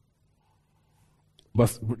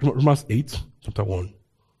 Romans 8, chapter 1.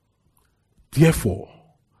 Therefore,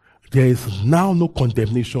 there is now no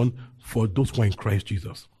condemnation for those who are in Christ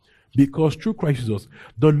Jesus. Because through Christ Jesus,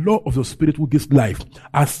 the law of the Spirit who gives life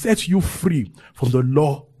has set you free from the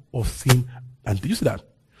law of sin. And did you see that?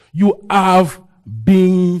 You have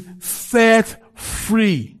been set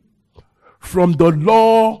free from the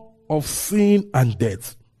law of sin and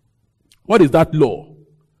death. What is that law?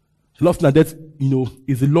 The law of sin and death,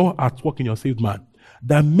 is the law at work in your saved man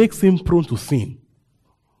that makes him prone to sin.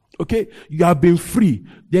 Okay? You have been free.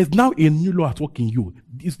 There's now a new law at work in you.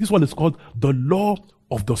 This one is called the law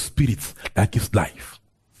of the Spirit that gives life.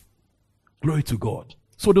 Glory to God.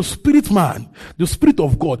 So the Spirit man, the Spirit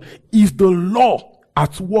of God, is the law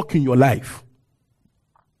at work in your life.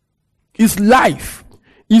 His life,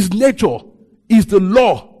 his nature, is the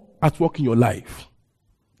law at work in your life.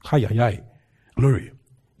 Hi. Glory.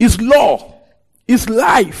 His law, his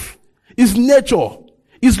life, his nature,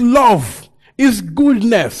 his love, his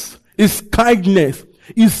goodness, his kindness,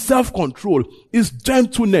 his self-control, his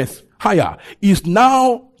gentleness, higher, is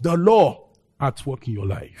now the law at work in your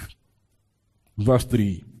life. Verse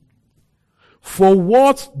 3. For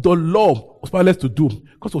what the law was powerless to do,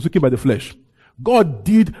 because it was weakened by the flesh, God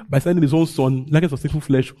did by sending his own son, like a sinful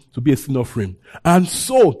flesh, to be a sin offering. And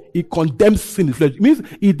so he condemns sin in flesh. It means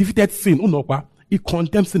he defeated sin. He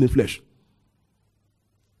condemns sin in flesh.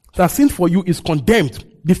 So sin for you is condemned,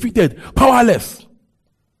 defeated, powerless.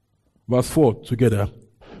 Verse 4 together.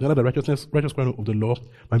 Now the righteous crown of the law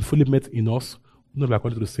might be fully met in us, not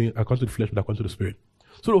according to the sin, according to the flesh, but according to the spirit.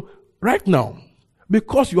 So right now,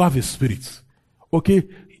 because you have a spirit, okay,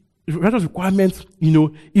 the righteous requirement,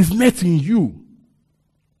 is met in you.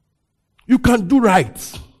 You can do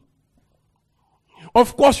right.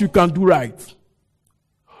 Of course you can do right.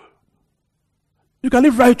 You can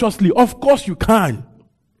live righteously. Of course you can.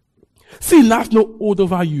 Sin has no hold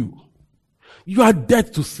over you. You are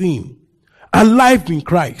dead to sin. Alive in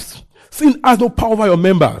Christ. Sin has no power over your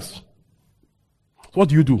members. So what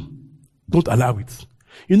do? Don't allow it.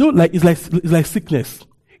 It's like sickness.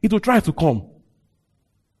 It will try to come.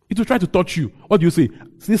 It will try to touch you. What do you say?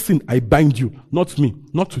 This sin, I bind you. Not me.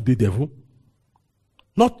 Not today, devil.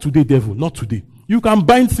 Not today, devil. Not today. You can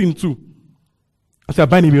bind sin too. I say, I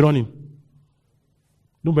bind him, you're running.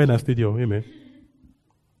 Don't bind and stay there. Amen.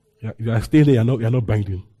 If you are staying there, you're not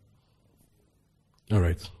binding. All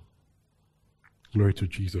right. Glory to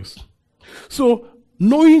Jesus. So,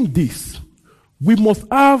 knowing this, we must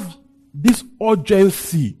have this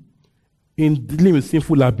urgency in dealing with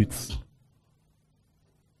sinful habits.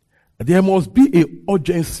 There must be an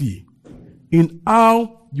urgency in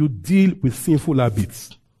how you deal with sinful habits.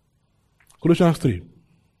 Colossians 3,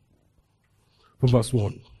 from verse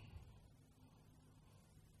 1.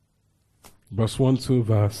 Verse 1 to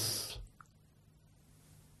verse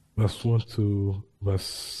 1 to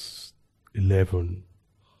verse 11.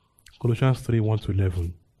 Colossians 3, 1 to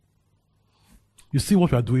 11. You see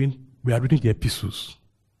what we are doing? We are reading the epistles.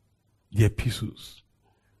 The epistles.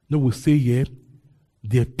 No, we say here,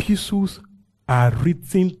 the epistles are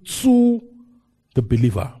written to the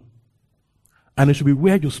believer. And it should be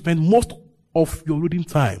where you spend most of your reading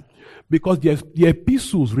time. Because the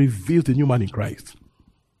epistles reveal the new man in Christ.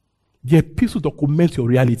 The epistles document your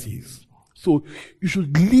realities. So you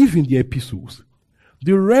should live in the epistles.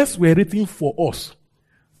 The rest were written for us.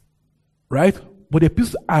 Right? But the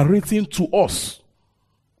epistles are written to us.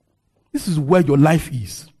 This is where your life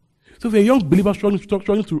is. So if you're a young believer struggling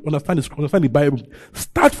to understand the Bible,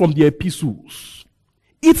 start from the epistles.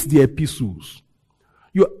 Eat the epistles.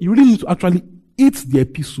 You really need to actually eat the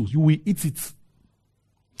epistles. You will eat it.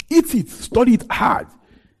 Eat it. Study it hard.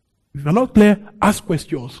 If you're not clear, ask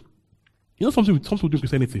questions. You know something with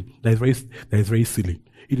Christianity that is very silly.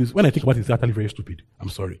 It is, when I think about it, it's actually very stupid. I'm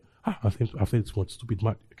sorry. I've said it's what stupid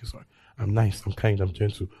man. Okay, sorry. I'm nice, I'm kind, I'm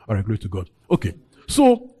gentle. All right, glory to God. Okay.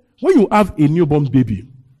 So when you have a newborn baby,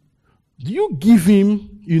 do you give him,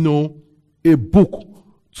 a book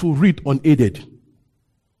to read unaided?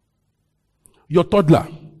 Your toddler,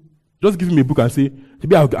 just give him a book and say,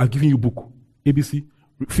 maybe I'll give you a book. ABC.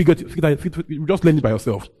 Figure it, just learn it by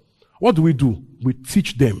yourself. What do? We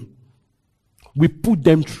teach them. We put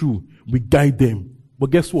them through. We guide them.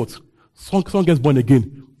 But guess what? Someone gets born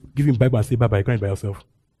again. Give him Bible and say, bye-bye, grind by yourself.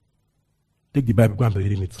 Take the Bible, go and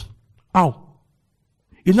read it. How?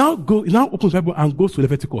 He now opens the Bible and goes to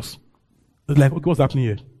Leviticus. It's like, okay, what's happening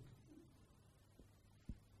here?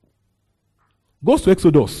 Goes to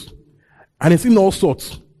Exodus. And it's in all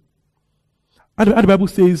sorts. And the Bible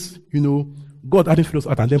says, God hadn't filled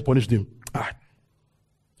us out and then punished them.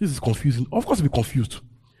 This is confusing. Of course, we'll be confused.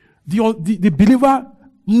 The believer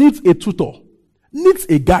needs a tutor, needs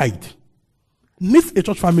a guide, needs a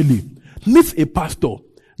church family, needs a pastor,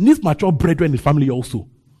 needs mature brethren in the family also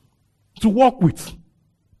to work with.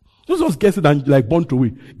 Don't just get it and born through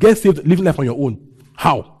it. Get saved, living life on your own.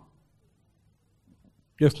 How?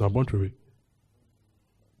 Yes, now born through it.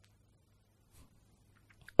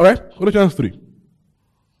 All right, Colossians 3.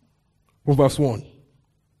 From verse 1.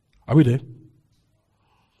 Are we there?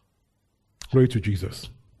 Glory to Jesus.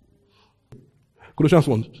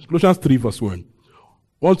 Colossians 3 verse 1.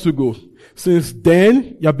 1 to go. Since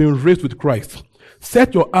then you have been raised with Christ.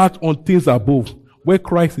 Set your heart on things above, where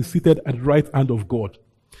Christ is seated at the right hand of God.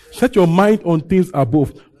 Set your mind on things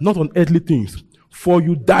above, not on earthly things. For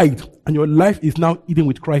you died, and your life is now hidden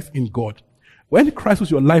with Christ in God. When Christ,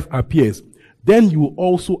 who's your life, appears, then you will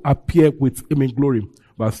also appear with him in glory.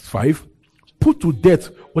 Verse 5. Put to death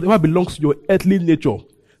whatever belongs to your earthly nature.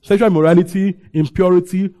 Sexual immorality,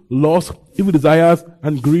 impurity, lust, evil desires,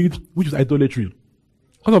 and greed, which is idolatry.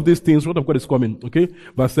 Because of these things, wrath of God is coming. Okay?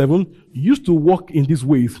 Verse 7. You used to walk in these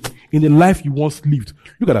ways in the life you once lived.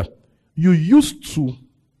 Look at that. You used to.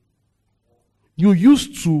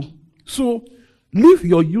 So, leave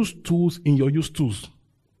your used tools in your used tools.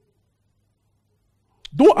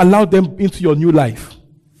 Don't allow them into your new life.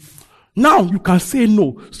 Now you can say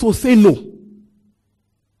no. So say no.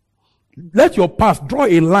 Let your past draw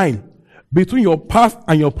a line between your past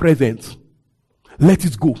and your present. Let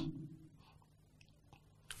it go.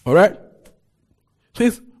 All right?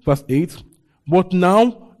 Says verse 8. But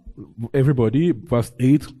now, everybody, verse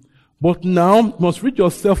 8. But now you must rid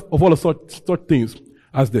yourself of all such things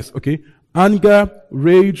as this. Okay? Anger,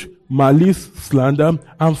 rage, malice, slander,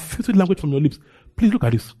 and filthy language from your lips. Please look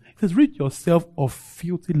at this. It says, rid yourself of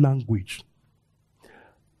filthy language.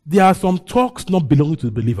 There are some talks not belonging to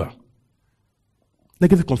the believer.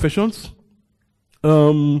 Negative confessions,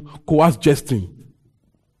 coerced jesting,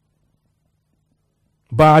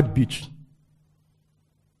 bad bitch.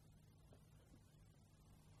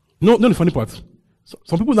 No, the funny part.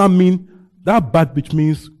 Some people now mean that bad bitch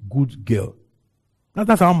means good girl.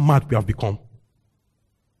 That's how mad we have become.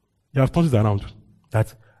 There are stories around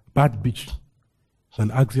that bad bitch is an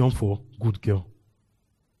axiom for good girl.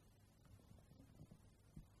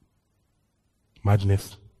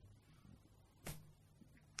 Madness.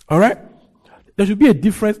 All right? There should be a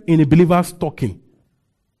difference in a believer's talking.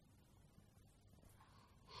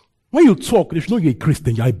 When you talk, you should know you're a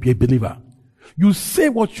Christian, you're a believer. You say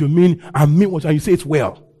what you mean and mean what you say it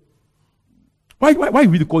well. Why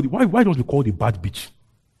don't you call the bad bitch?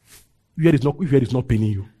 If it's not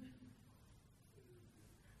paining you.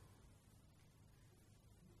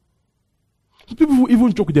 People who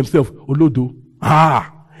even joke with themselves, Olodo,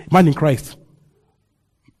 man in Christ.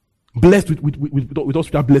 Blessed with all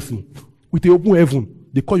spiritual blessing. With the open heaven,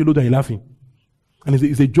 they call you Olodo and you're laughing. And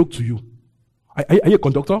it's a joke to you. Are you a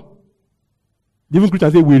conductor? Even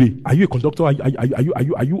Christians say, weary. Are you a conductor? Are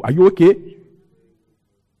you okay?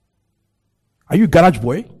 Are you a garage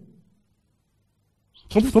boy?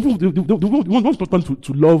 Some people they want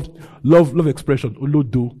to love expression.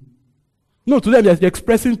 Olodo. No, to them they're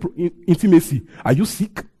expressing intimacy. Are you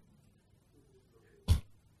sick?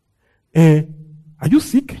 Are you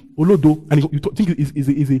sick? Olodo. And you think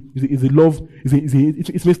is a love,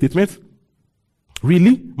 is a statement?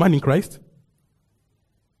 Really? Man in Christ?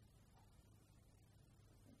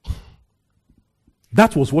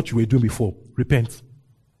 That was what you were doing before. Repent.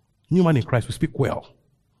 New man in Christ, we speak well.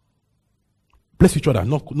 Bless each other,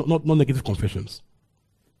 not negative confessions.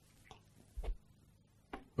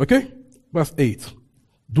 Okay? Verse 8.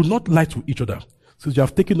 Do not lie to each other, since you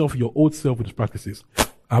have taken off your old self with its practices.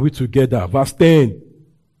 Are we together? Verse 10.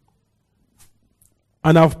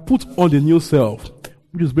 And have put on the new self,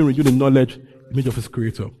 which is being renewed in knowledge, image of his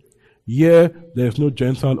creator. Here, there is no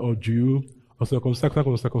Gentile or Jew, or circumcised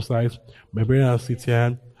or uncircumcised, barbarian and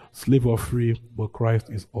Scythian, slave or free, but Christ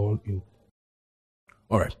is all in.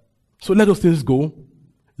 Alright. So let those things go.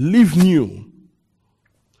 Live new.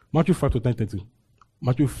 Matthew 5:29-30.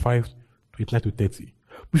 Matthew 5:29-30.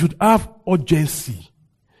 We should have urgency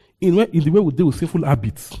in the way we deal with sinful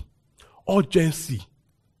habits. Urgency.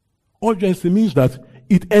 Urgency means that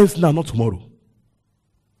it ends now, not tomorrow.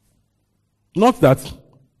 Not that,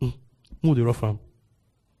 move the rough arm.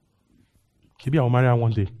 Maybe I'll marry her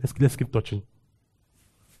one day. Let's keep touching.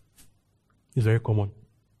 It's very common. You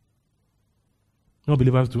know what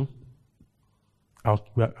believers do? I'm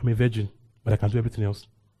a virgin, but I can do everything else.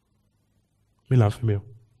 Male and female.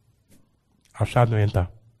 I shall not enter.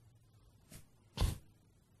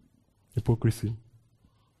 Hypocrisy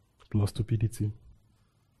plus stupidity.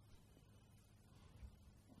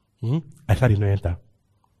 I shall not enter.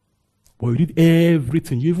 But you did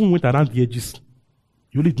everything. You even went around the edges.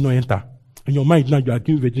 You did not enter. In your mind now, you are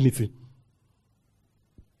giving virginity.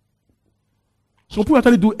 Some people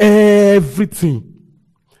actually do everything.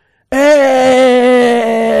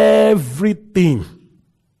 Everything.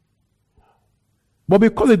 But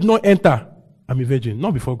because they did not enter, I'm a virgin.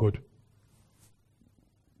 Not before God.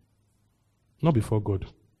 Not before God.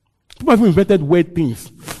 People have invented weird things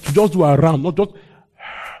to just do around, not just.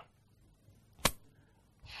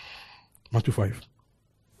 Matthew 5.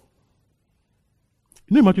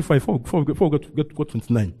 You know, in Matthew 5, before we get to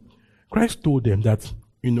 29, Christ told them that,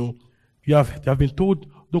 you have been told,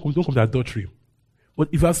 don't commit adultery. But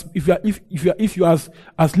if you as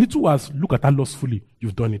little as look at her lustfully,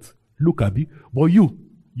 you've done it. Look at it. But you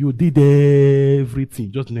did everything.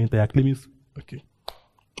 Just the entire claimings. Okay.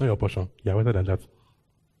 Not your portion. Yeah, better than that.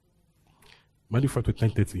 Matthew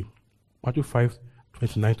 5:29-30. Matthew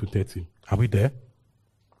 5:29-30. Are we there?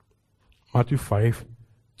 Matthew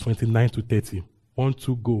 5:29-30. 1,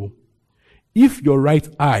 2, go. If your right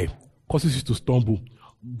eye causes you to stumble,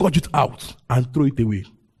 gouge it out and throw it away.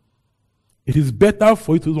 It is better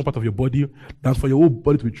for you to lose one part of your body than for your whole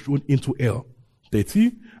body to be thrown into hell.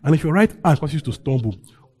 30. And if your right hand causes you to stumble,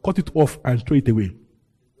 cut it off and throw it away.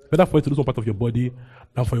 Better for you to lose one part of your body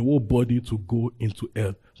than for your whole body to go into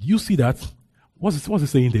hell. Do you see that? What's it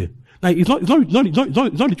saying there? Now, it's not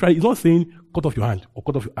literally, it's not saying cut off your hand or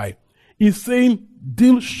cut off your eye. It's saying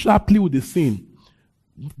deal sharply with the sin.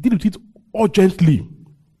 Deal with it urgently.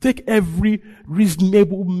 Take every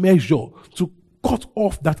reasonable measure to cut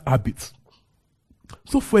off that habit.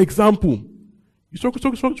 So, for example, you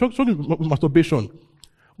struggle with masturbation,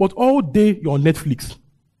 but all day you're on Netflix.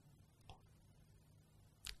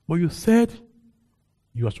 But you said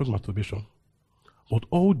you are struggling with masturbation, but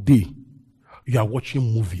all day you are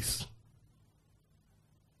watching movies.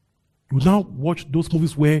 You now watch those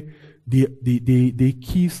movies where they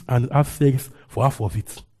kiss and have sex for half of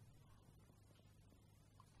it.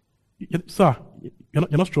 Sir, you're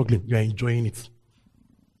not struggling. You are enjoying it.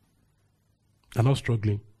 You're not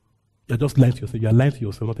struggling. You're just lying to yourself. You're lying to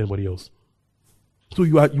yourself, not anybody else. So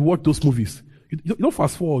you watch those movies. You don't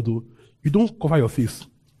fast forward though. You don't cover your face.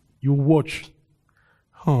 You watch.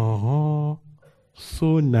 Oh,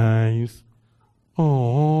 so nice.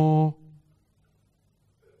 Oh.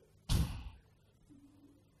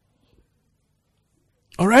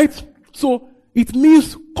 All right? So it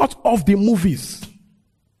means cut off the movies.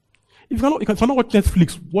 If you cannot watch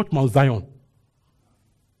Netflix, watch Mount Zion.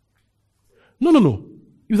 No.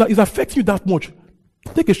 It's affecting you that much.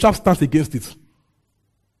 Take a sharp stance against it.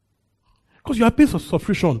 Because you are paying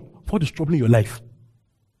subscription for what is troubling your life.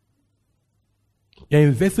 You are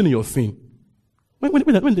investing in your sin. When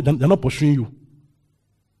they're not pursuing you.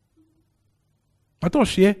 I thought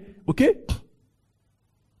share, okay?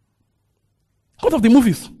 Cut off the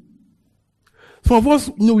movies. Some of us,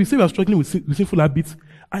 we say we are struggling with sinful habits,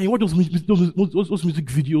 and you watch those music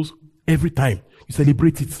videos every time. You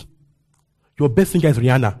celebrate it. Your best singer is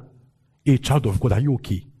Rihanna. a child of God, are you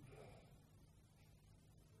okay?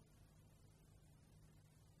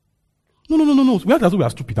 No. We are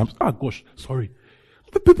stupid. Gosh, sorry.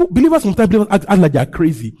 Believers sometimes act like they are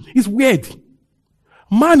crazy. It's weird.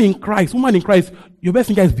 Man in Christ, woman in Christ, your best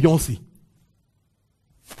singer is Beyonce.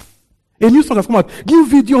 A new song has come out. New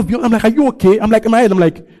video of Beyonce. I'm like, are you okay? I'm like, in my head, I'm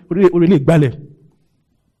like, really ballet.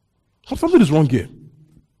 Something is wrong here.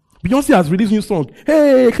 Beyonce has released a new song.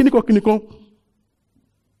 Hey, clinical.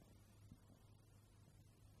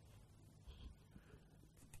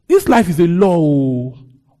 This life is a law.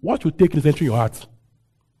 What you take is entering your heart.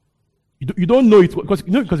 You don't know it because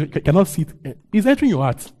you cannot see it. It's entering your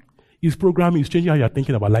heart. It's programming. It's changing how you are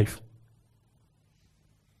thinking about life.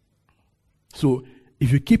 So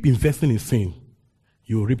if you keep investing in sin,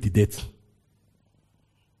 you will reap the debt.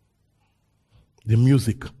 The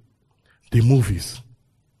music, the movies,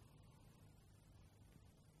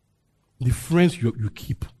 the friends you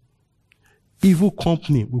keep. Evil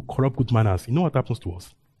company will corrupt good manners. You know what happens to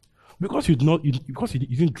us? Because you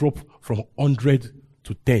didn't drop from 100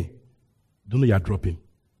 to 10. You don't know you are dropping.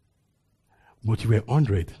 But you were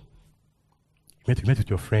 100. You met with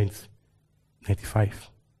your friends, 95.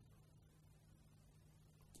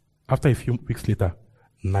 After a few weeks later,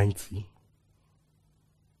 90.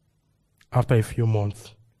 After a few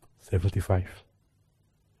months, 75.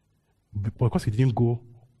 Because you didn't go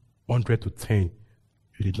 100 to 10,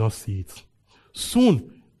 you did not see it.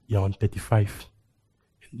 Soon, you're on 35.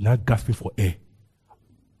 Now gasping for air.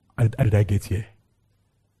 How did I get here?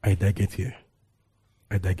 How did I get here?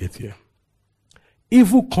 How did I get here?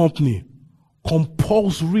 Evil company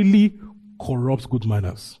compulsorily corrupts good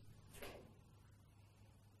manners.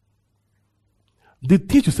 The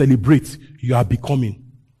things you celebrate, you are becoming.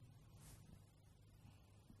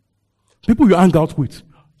 People you hang out with,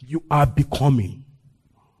 you are becoming.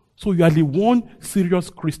 So you are the one serious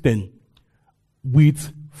Christian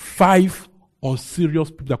with 5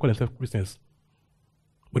 unserious people that call themselves Christians.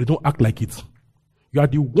 But they don't act like it. You are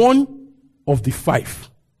the one of the 5.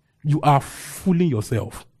 You are fooling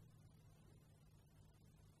yourself.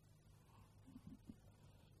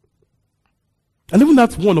 And even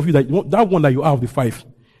that one of you, that one that you are of the 5,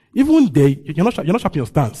 even there, you're not sharp in your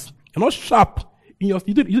stance. You're not sharp in your.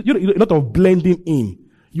 You do a lot of blending in.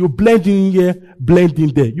 You blend in here, blend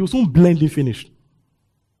in there. You soon blend in finish.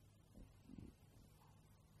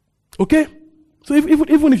 Okay. So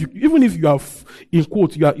even if you are in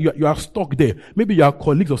quotes, you are stuck there. Maybe you are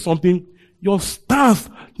colleagues or something. Your stance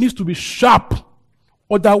needs to be sharp.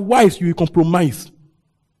 Otherwise, you will compromise.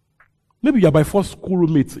 Maybe you are by force school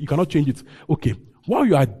roommates. You cannot change it. Okay. While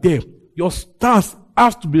you are there, your stance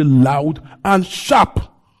has to be loud and sharp.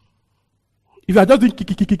 If you are just doing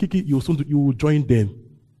kiki, you will join them.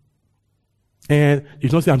 And if you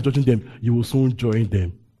don't say I'm judging them, you will soon join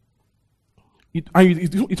them. It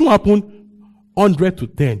won't happen 100 to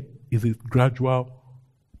 10. Is a gradual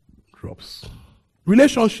drops.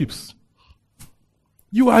 Relationships.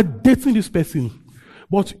 You are dating this person,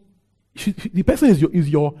 but the person is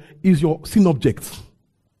your sin object.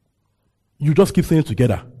 You just keep saying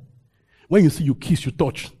together. When you see, you kiss, you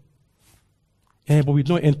touch. But we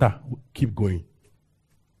don't enter. Keep going.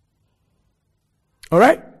 All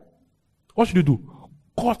right? What should you do?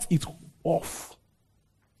 Cut it off.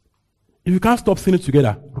 If you can't stop sinning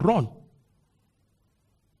together, run.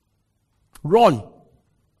 Run.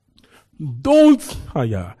 Don't.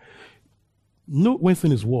 Know when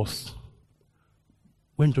sin is worse.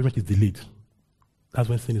 When judgment is delayed. That's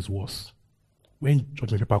when sin is worse. When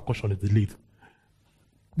judgment repercussion is delayed.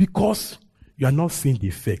 Because you are not seeing the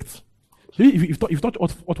effect. If you touch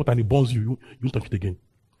hot water and it burns you won't touch it again.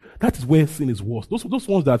 That is where sin is worse. Those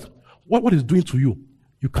ones that what it's doing to you,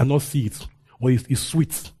 you cannot see it. Or it's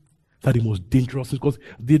sweet. That's the most dangerous thing because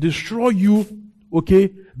they destroy you,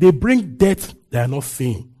 okay? They bring death they are not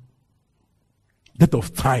seeing. Death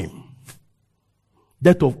of time.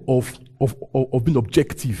 Death of being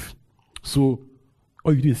objective. So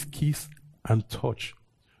all you do is kiss and touch.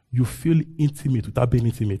 You feel intimate without being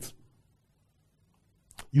intimate.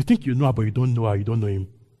 You think you know her, but you don't know her, you don't know him.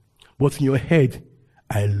 But in your head,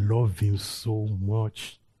 I love him so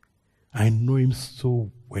much. I know him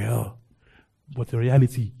so well. But in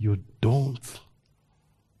reality, you don't.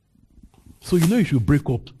 So you know you should break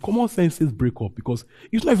up. Common sense says break up because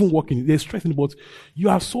it's not even working. There's stress in it, but you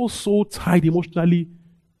are so tired emotionally,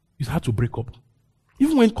 it's hard to break up.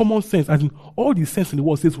 Even when common sense, as in all the sense in the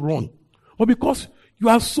world says run. But because you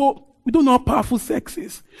are we don't know how powerful sex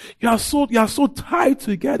is. You are so tied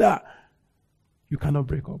together. You cannot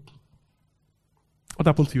break up. What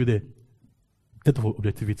happened to you there? Death of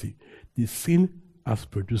objectivity. The sin has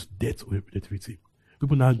produced death of objectivity.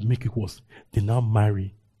 People now make it worse. They now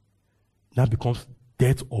marry. Now becomes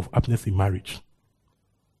death of happiness in marriage.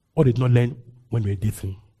 Or they did not learn when they were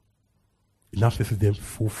dating. It now faces them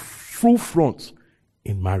full front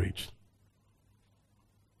in marriage.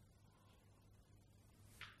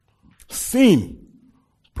 Sin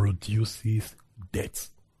produces death.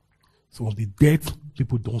 So on the death,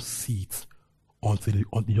 people don't see it until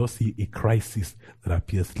they just see a crisis that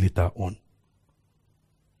appears later on.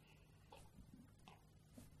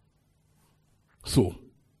 So,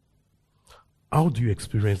 how do you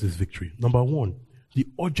experience this victory? Number one, the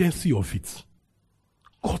urgency of it.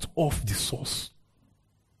 Cut off the source.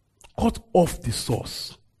 Cut off the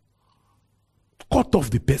source. Cut off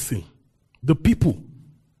the person, the people,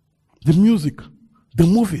 the music, the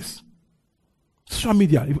movies, social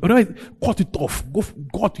media. Otherwise, cut it off.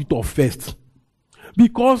 Cut it off first.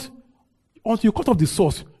 Because until you cut off the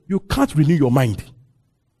source, you can't renew your mind.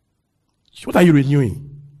 What are you renewing?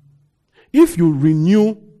 If you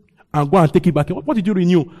renew and go and take it back, what did you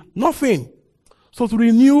renew? Nothing. So to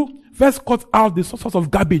renew, first cut out the source of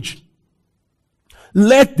garbage.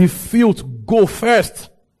 Let the filth go first.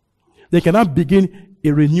 They cannot begin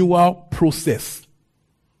a renewal process.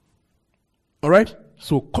 Alright?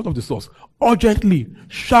 So cut off the source. Urgently,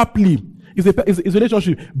 sharply. It's a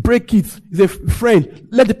relationship. Break it. It's a friend.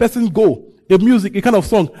 Let the person go. A music, a kind of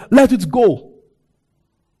song. Let it go.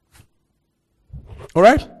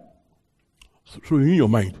 Alright? So in your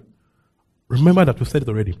mind, remember that we said it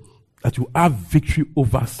already, that you have victory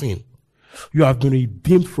over sin. You have been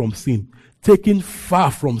redeemed from sin, taken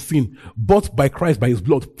far from sin, bought by Christ by his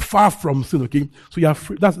blood, far from sin, okay? So you are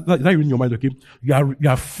free. That's in your mind, okay? You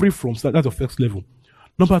are free from sin. That's the first level.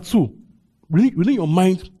 Number two, renew your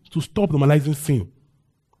mind to stop normalizing sin.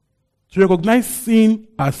 To recognize sin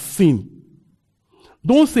as sin.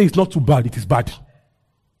 Don't say it's not too bad, it is bad.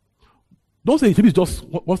 Don't say it's just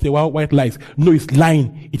once in a while white lies. No, it's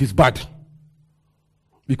lying. It is bad.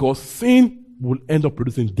 Because sin will end up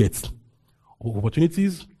producing death of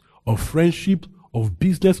opportunities, of friendship, of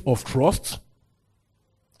business, of trust.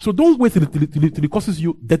 So don't wait till it causes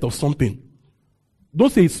you death of something.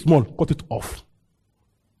 Don't say it's small. Cut it off.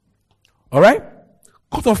 All right?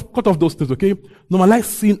 Cut off those things, okay? Normalize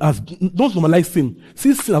sin don't normalize sin.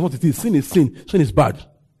 See sin as what it is. Sin is sin. Sin is bad.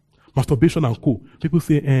 Masturbation and co. People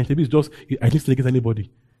say, maybe it's just, I didn't sin against anybody.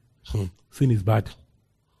 Sin is bad.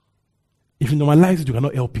 If you normalize it, you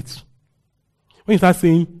cannot help it. When you start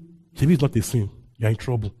saying, maybe it's not a sin, you're in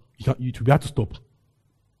trouble. You will be hard to stop.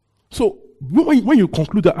 So, when you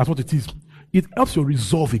conclude that as what it is, it helps your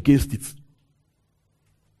resolve against it.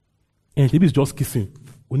 And maybe it's just kissing.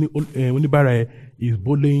 When the barrier is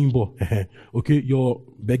bullying, okay, your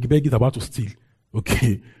beg is about to steal.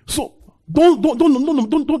 Okay. So,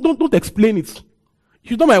 don't explain it.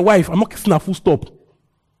 She's not my wife. I'm not kissing her, full stop.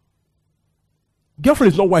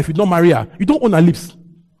 Girlfriend is not wife. You don't marry her. You don't own her lips.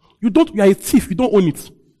 You are a thief. You don't own it.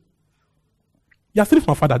 You are stealing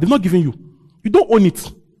from my father. They've not given you. You don't own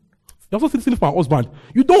it. You're also stealing from my husband.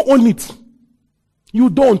 You don't own it. You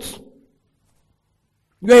don't.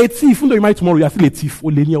 You are a thief. Even though you marry tomorrow, you are still a thief.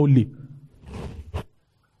 Ole.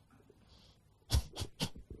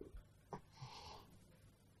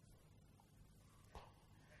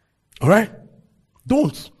 Alright?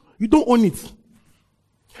 Don't. You don't own it.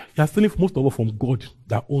 You are stealing most of all from God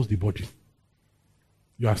that owns the body.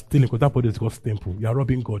 You are stealing because that body is God's temple. You are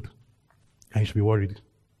robbing God. And you should be worried.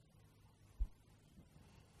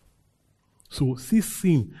 So see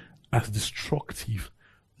sin as destructive,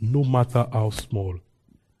 no matter how small.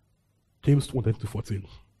 James 1:13-14.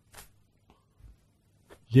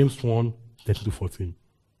 James 1:13-14.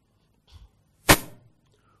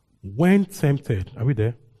 When tempted, are we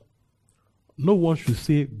there? No one should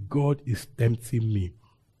say, God is tempting me.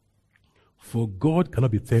 For God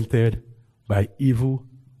cannot be tempted by evil,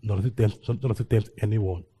 nor to tempt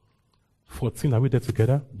anyone. 14, are we there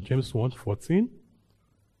together? James 1:14.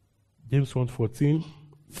 James 1:14.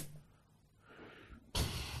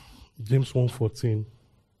 James 1:14.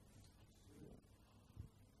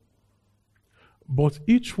 But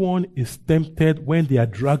each one is tempted when they are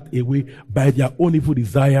dragged away by their own evil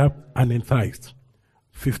desire and enticed.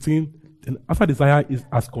 15. Then after desire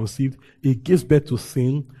has conceived, it gives birth to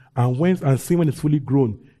sin, and sin, when it's fully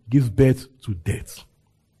grown, gives birth to death.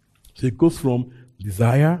 So it goes from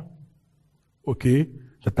desire, okay,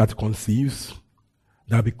 that conceives,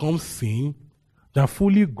 that becomes sin, that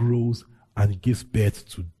fully grows and gives birth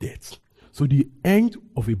to death. So the end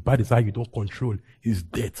of a bad desire you don't control is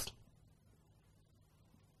death.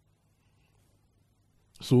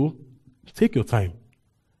 So take your time,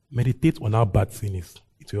 meditate on how bad sin is.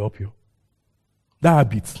 It will help you. That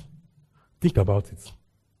habit, Think about it.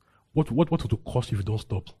 What would it cost you if you don't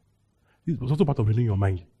stop? It's also part of renewing your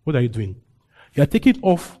mind. What are you doing? You are taking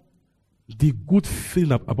off the good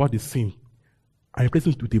feeling about the sin and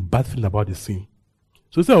replacing it with a bad feeling about the sin.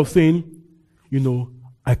 So instead of saying,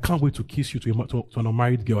 I can't wait to kiss you to an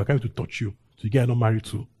unmarried girl, I can't wait to touch you to get not married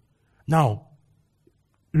to. Now,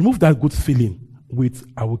 remove that good feeling with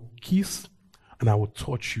I will kiss and I will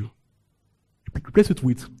touch you. Replace it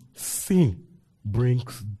with sin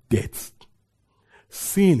brings death.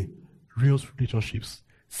 Sin ruins relationships.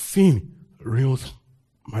 Sin ruins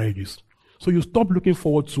marriages. So you stop looking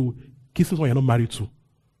forward to kissing someone you're not married to.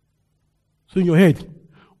 So in your head,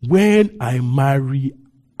 when I marry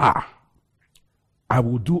her, I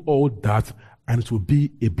will do all that and it will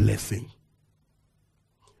be a blessing.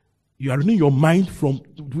 You are renewing your mind from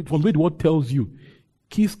where the word tells you,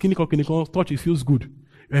 kiss, clinical, touch, it feels good.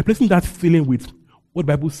 You are replacing that feeling with what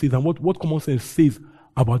the Bible says and what common sense says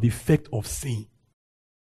about the effect of sin.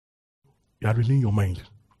 You are renewing your mind.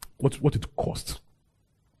 What it costs.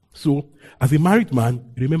 So, as a married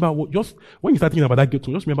man, remember just when you start thinking about that get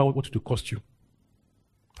to, just remember what it will cost you.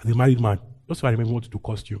 As a married man, just remember what it will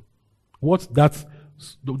cost you. What that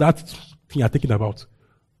thing you're thinking about,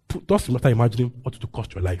 just start imagining what it will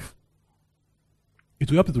cost your life. It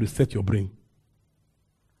will help you to reset your brain.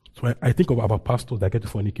 So I think about pastors that get to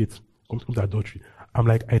fornicate, come to adultery. I'm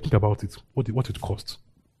like, I think about it, what it costs.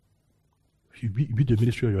 If you build the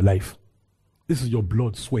ministry of your life, this is your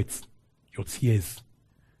blood, sweat, your tears,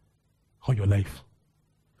 all your life.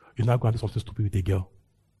 You're not going to do something stupid with a girl.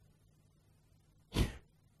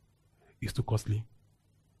 It's too costly.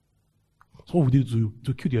 So what would you do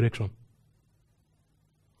to kill the erection?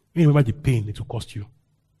 You remember the pain it will cost you.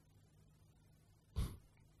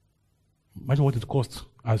 Imagine what it costs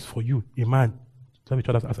as for you, a man, to have each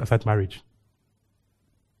other outside marriage.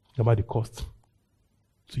 Think about the cost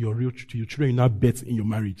to your children you now bet in your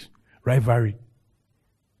marriage. Rivalry.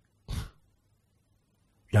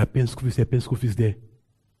 You are paying school fees here, paying school fees there.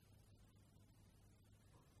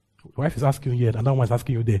 Your wife is asking you here, and that one is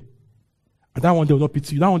asking you there. And that one they will not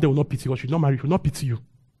pity you. That one they will not pity you because she will not marry. She will not pity you.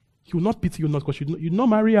 He will not pity you not because you will not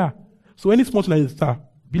marry her. So any small thing like this,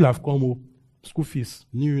 bill have come, school fees,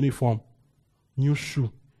 new uniform, new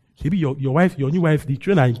shoe. Maybe your wife, your new wife, the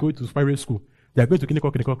children are going to private school. They are going to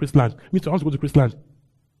clinical Chrisland. Me too, I want to go to Chrisland.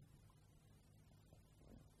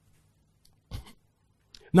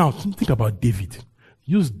 Now, think about David.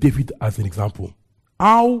 Use David as an example.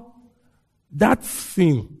 How that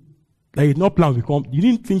sin that you did not plan to become, you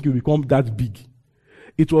didn't think it would become that big.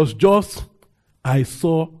 It was just, I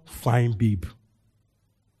saw fine babe.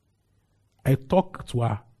 I talked to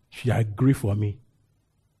her. She agreed for me.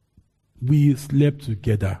 We slept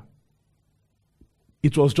together.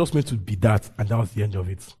 It was just meant to be that, and that was the end of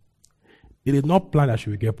it. He did not plan that she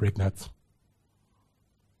would get pregnant.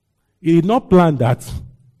 He did not plan that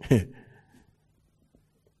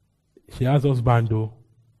she has husband though.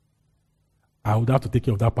 I would have to take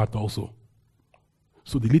care of that part also.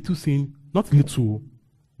 So the little sin, not little,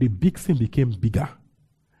 the big sin became bigger.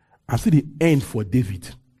 And see the end for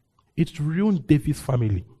David. It ruined David's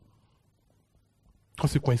family.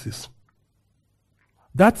 Consequences.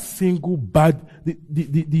 That single bad,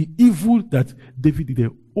 the evil that David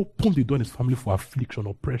did opened the door in his family for affliction,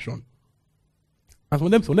 oppression. And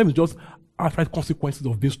some of them is just outright consequences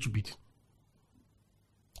of being stupid.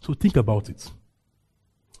 So think about it.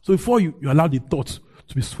 So before you allow the thoughts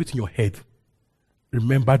to be sweet in your head,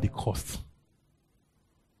 remember the cost.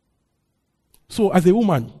 So as a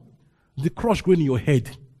woman, the crush growing in your head,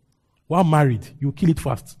 while married, you kill it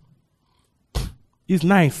fast. It's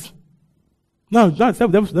nice. Now, the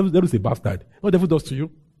devil is a bastard. What the devil does to you?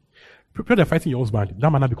 Prepare the fighting your husband. That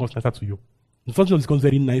man becomes nicer to you. And something just becomes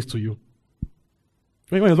very nice to you.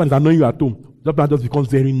 When your husband is annoying you at home, that man just becomes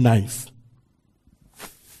very nice.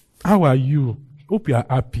 How are you? Hope you are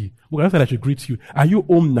happy. But I said I should greet you. Are you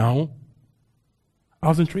home now? I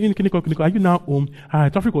was in training, clinical. Are you now home?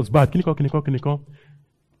 Traffic was bad. Clinical.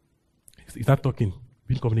 He's not talking.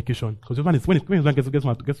 With communication. Because when his man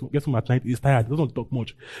gets home at night, he's tired. He doesn't talk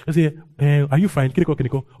much. I say, are you fine?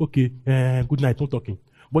 Clinical. Okay, good night. No talking.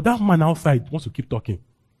 But that man outside wants to keep talking.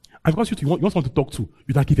 And because you want someone to talk to,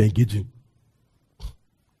 you don't keep engaging.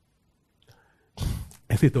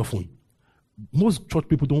 I say it often. Most church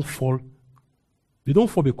people don't fall. They don't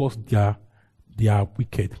fall because they are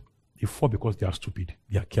wicked. They fall because they are stupid.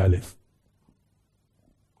 They are careless.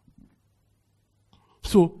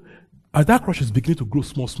 So, as that crush is beginning to grow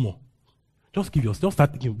small, just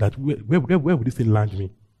start thinking that where would this thing land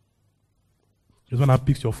me? Just when I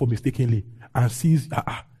pick your phone mistakenly and sees,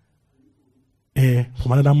 from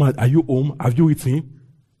another man, are you home? Have you eaten?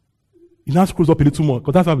 He now screws up a little more,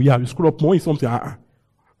 because that's how we are. You screw up more in something.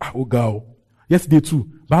 Oh, God. Yesterday too.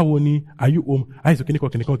 Bawoni, are you home? I said,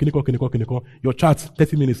 Kiniko. Your chat,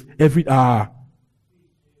 30 minutes, every hour.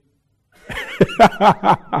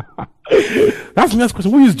 That's the next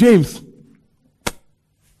question. Who is James?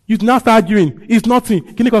 You now start arguing. It's nothing.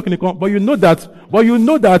 Kiniko. But you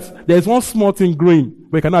know that there's one small thing growing,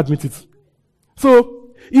 but you cannot admit it.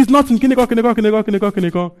 So, it's nothing.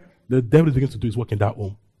 Kiniko. The devil begins to do his work in that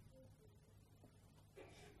home.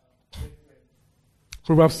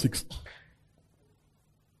 Proverbs 6.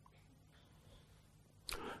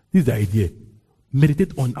 This is the idea.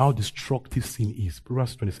 Meditate on how destructive sin is.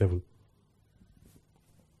 Proverbs 27.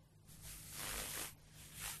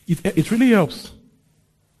 It really helps.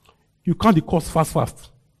 You count the cost fast.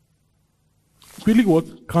 Really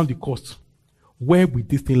what? Count the cost. Where will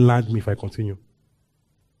this thing land me if I continue?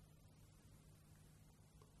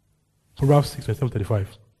 Proverbs 6, 27,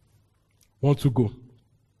 35. 1, 2, go.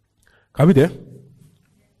 Can we there?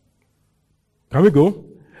 Can we go?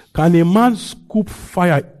 Can a man scoop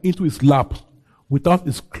fire into his lap without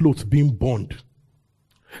his clothes being burned?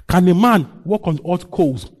 Can a man walk on hot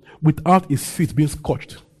coals without his feet being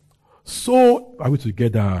scorched? So are we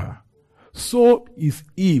together? So is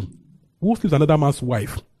he who sleeps another man's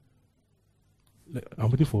wife. I'm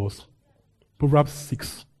waiting for us. Proverbs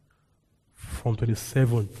 6, from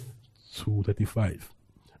 27 to 35.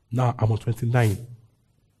 Now I'm on 29.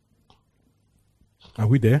 Are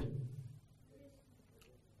we there?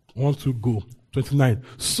 1, 2, go. 29.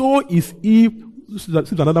 So is he who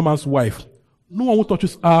sleeps another man's wife. No one who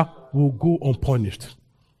touches her will go unpunished.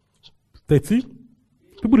 30.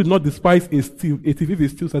 People do not despise a thief if he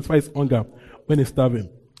still satisfies hunger when he's starving.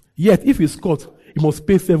 Yet, if he's caught, he must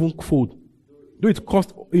pay 7-fold, though it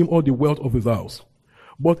cost him all the wealth of his house.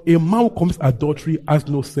 But a man who commits adultery has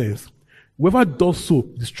no sense. Whoever does so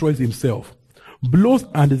destroys himself. Blows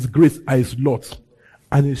and disgrace are his lot,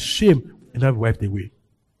 and his shame will never be wiped away.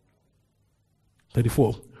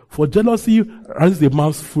 34. For jealousy rises a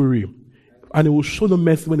man's fury, and he will show no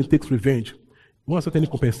mercy when he takes revenge. He won't accept any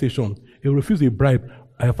compensation. He will refuse a bribe,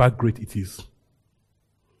 however great it is.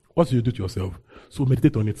 What do you do to yourself? So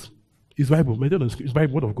meditate on it. It's Bible. Meditate on it. It's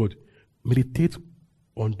Bible, word of God. Meditate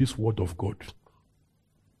on this word of God.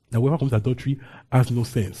 Now, whoever commits adultery has no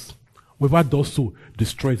sense. Whoever does so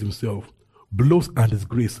destroys himself. Blows and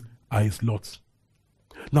disgrace are his lot.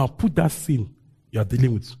 Now, put that sin you are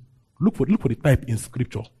dealing with. Look for the type in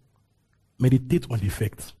Scripture. Meditate on the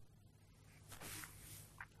effect.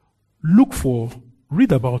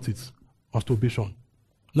 Read about it. Masturbation.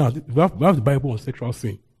 Now, we have the Bible on sexual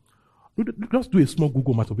sin. Just do a small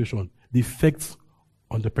Google masturbation. The effects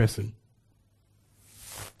on the person.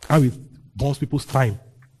 How it burns people's time.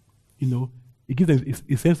 It gives them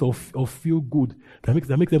a sense of feel good that makes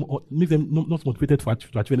them not motivated to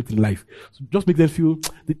achieve anything in life. So just make them feel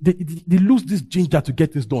they lose this ginger to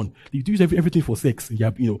get things done. They use everything for sex.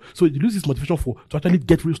 So they lose this motivation to actually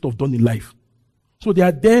get real stuff done in life. So they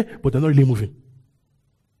are there, but they're not really moving.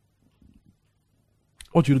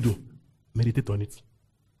 What do you do? Meditate on it.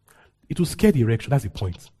 It will scare the erection. That's the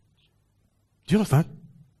point. Do you understand?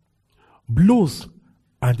 Blows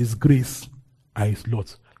and disgrace are his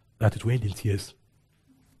lot, that it will end in tears.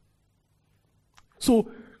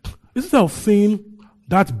 So, instead of saying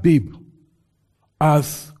that babe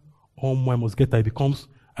as, I must get that, it becomes,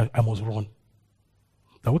 I must run.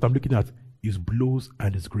 Now what I'm looking at is blows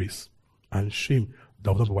and disgrace and shame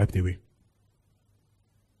that will not be wiped away.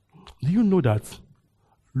 Do you know that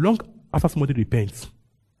long after somebody repents,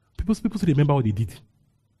 people still remember what they did?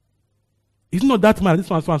 It's not that man, this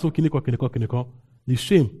one so kiniko. The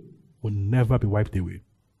shame will never be wiped away.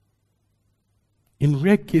 In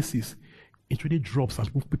rare cases, it really drops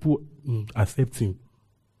and people accept him.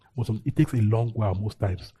 But it takes a long while most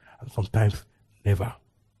times, and sometimes never.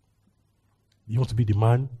 You want to be the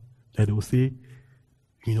man that they will say,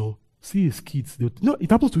 see his kids. It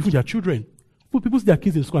happens to even their children. People see their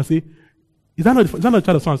kids in school and say, is that not a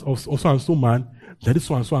child of so and so man? That is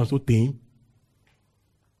so and so thing?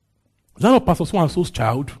 Is that not Pastor so and so's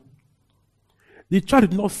child? The child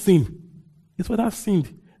did not sin. His father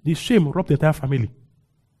sinned. The shame robbed the entire family.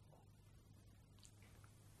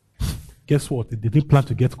 Guess what? They didn't plan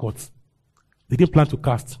to get caught. They didn't plan to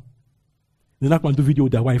cast. They're not going to do video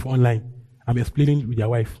with their wife online. I'm explaining with their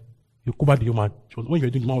wife. You covered the woman. When you were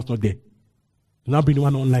doing, the man was not there. You now bring the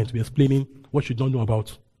one online to be explaining what you don't know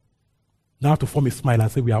about. Now have to form a smile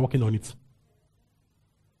and say, we are working on it.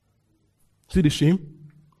 See the shame?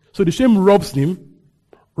 So the shame robs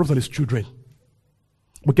on his children.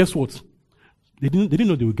 But guess what? They didn't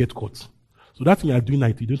know they would get caught. So that thing you are doing now,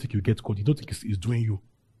 you don't think you get caught. You don't think it's doing you.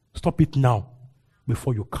 Stop it now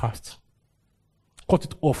before you cast. Cut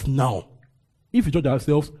it off now. If we judge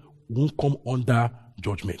ourselves, we won't come under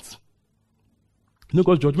judgment. You know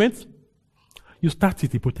God's judgment? You start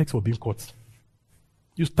it protects from being caught.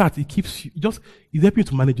 You start, it keeps you, it's helping you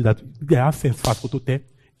to manage that. They have sense fast, it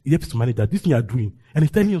helps you to manage that. This thing you are doing, and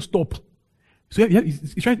it's telling you stop. So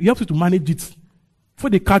it helps you to manage it. Before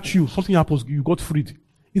they catch you, something happens, you got freed.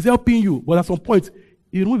 It's helping you, but at some point,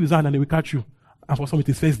 you remove his hand and they will catch you. And for some, it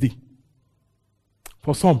is first day.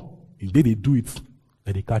 For some, the day they do it,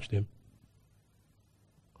 then they catch them.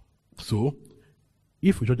 So,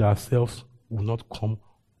 if we judge ourselves, we will not come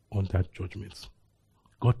under judgment.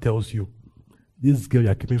 God tells you, this girl you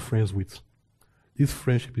are keeping friends with, this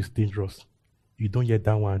friendship is dangerous. You don't get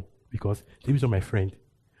that one because she's not my friend.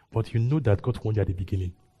 But you know that God warned you at the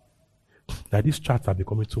beginning that these chats are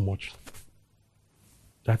becoming too much.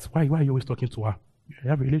 That's why are you always talking to her? You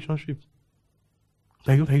have a relationship.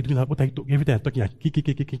 Like, what are you doing? What are you doing? Every time I'm talking,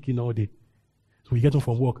 like, all day. So you get home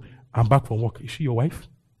from work, I'm back from work. Is she your wife?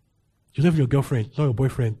 She's not even your girlfriend, not your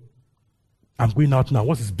boyfriend. I'm going out now.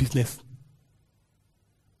 What's his business?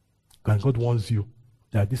 And God warns you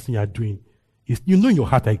that this thing you are doing is, you know in your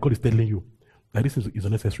heart that God is telling you that this is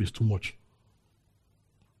unnecessary, it's too much.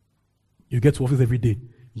 You get to office every day.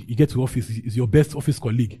 You get to office, it's your best office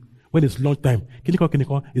colleague. When it's lunchtime,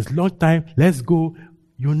 it's lunchtime, let's go.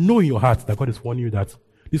 You know in your heart that God is warning you that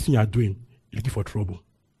this thing you are doing is looking for trouble.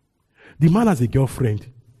 The man has a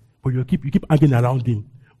girlfriend, but you keep hanging around him.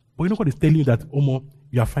 But you know God is telling you that, Omo,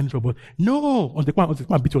 you are finding trouble. No, on the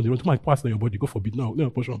man beat you on the road, to pass on your body, go forbid. No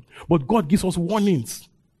portion. But God gives us warnings.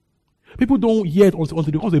 People don't hear it until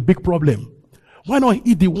it becomes a big problem. Why not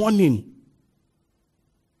heed the warning?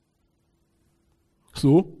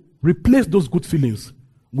 So, replace those good feelings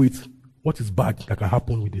with what is bad that can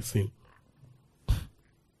happen with the sin.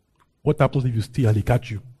 What happens if you steal and they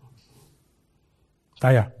catch you?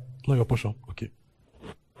 Tire, not your portion. Okay.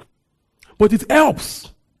 But it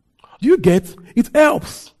helps. Do you get? It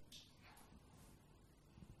helps.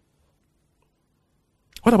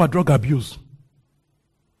 What about drug abuse?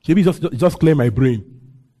 Maybe just clear my brain.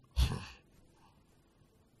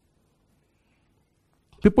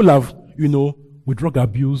 People have, with drug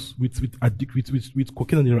abuse, with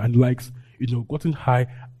cocaine and likes, gotten high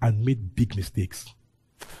and made big mistakes.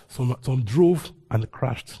 Some drove and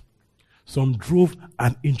crashed. Some drove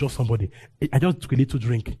and injured somebody. I just took a little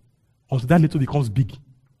drink. Until that little becomes big.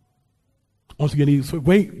 Until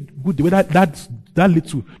very good, the way that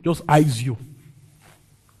little just eyes you.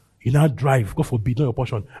 You now drive, God forbid, not your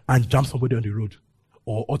portion, and jump somebody on the road.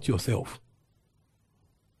 Or hurt yourself.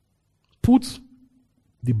 Put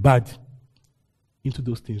the bad into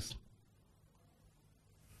those things.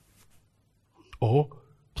 Or,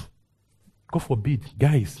 God forbid,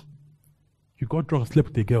 guys, you got drunk, slept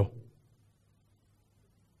with a girl.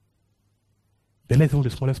 They let them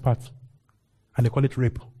the smallest part, and they call it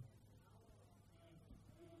rape.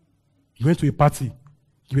 You went to a party,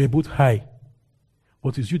 you were both high,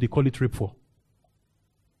 but it's you they call it rape for.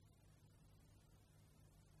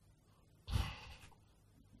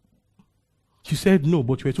 She said no,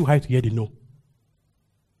 but you were too high to hear the no.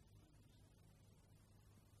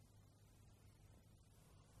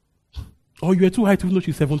 Or you were too high to know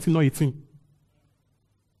she's 17 or 18.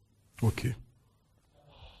 Okay.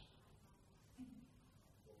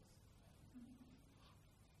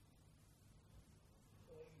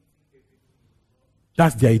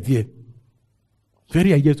 That's the idea.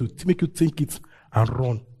 Very idea to make you think it and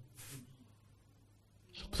run.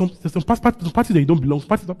 Some parties that you don't belong,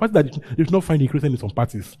 parties that you should not find a Christian in some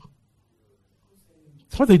parties.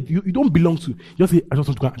 Some parties that you don't belong to. You just say, I'm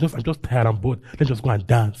just tired, I'm bored. Let's just go and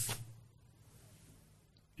dance.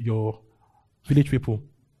 Your village people,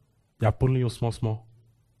 they are pulling you small.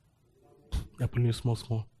 They are pulling you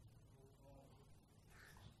small.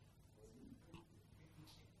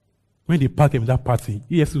 When they pack them in that party,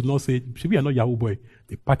 ES will not say, we are not Yahoo boy.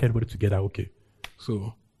 They pack everybody together, okay.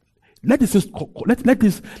 So let this it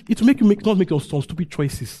will not make some stupid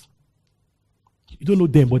choices. You don't know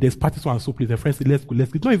them, but there's parties so and so place. Their friends say, let's go.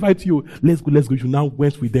 They don't invite you, let's go. You now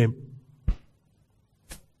went with them.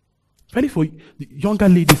 Especially for the younger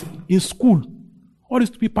ladies in school, all these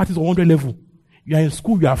stupid parties on 100 level. You are in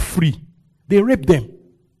school, you are free. They rape them.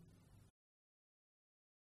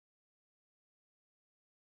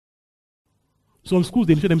 Some schools,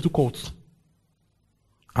 they initiate them to courts.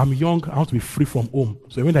 I'm young, I want to be free from home.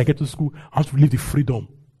 So when I get to school, I want to live the freedom.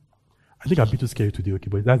 I think I'm being too scare you today, okay,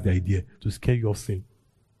 but that's the idea, to scare you of sin.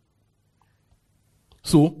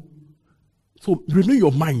 So renew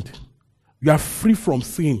your mind. You are free from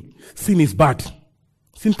sin. Sin is bad.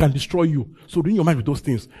 Sin can destroy you. So renew your mind with those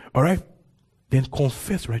things. All right? Then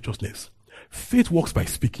confess righteousness. Faith works by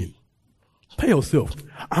speaking. Tell yourself,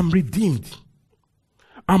 I'm redeemed.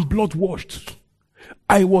 I'm blood washed.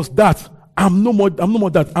 I was that. I'm no more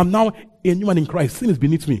that. I'm now a new man in Christ. Sin is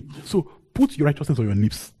beneath me. So put your righteousness on your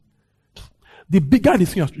lips. The bigger the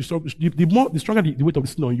sin, the stronger the weight of the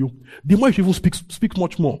sin on you, the more you should even speak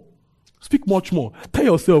much more. Speak much more. Tell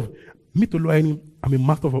yourself, me to Toluwayeni, I'm a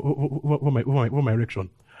master over my erection.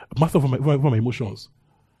 A master over my emotions.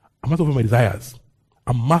 A master over my desires.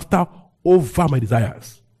 I'm master over my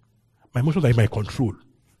desires. My emotions are in my control.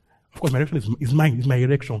 Of course, my erection is mine. It's my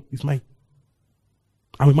erection. It's mine.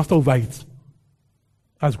 I'm a master over it.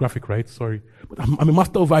 That's graphic, right? Sorry. But I'm a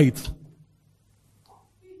master over it.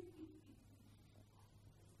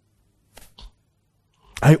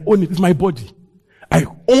 I own it. It's my body. I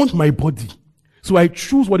own my body. So I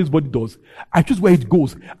choose what this body does. I choose where it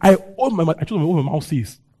goes. I choose what my mouth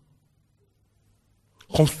says.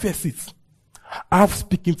 Confess it. Have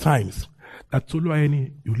speaking times. That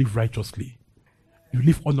Toluwayeni, you live righteously. You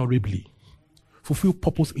live honorably. Fulfill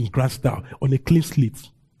purpose in grand style. On a clean slate.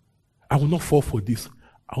 I will not fall for this.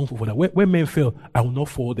 I won't fall for that. Where men fell, I will not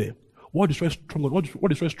fall there. What destroys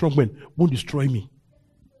strong men won't destroy me.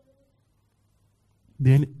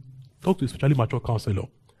 Then talk to a spiritually mature counselor.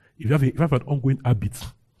 If you have an ongoing habit,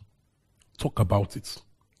 talk about it.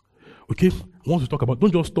 Okay? Once you talk about,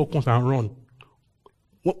 don't just talk once and run.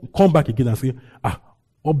 Come back again and say,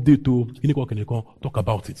 update to talk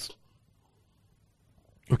about it.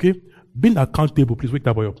 Okay? Being accountable, please wake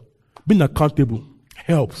that boy up. Being accountable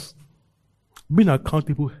helps. Being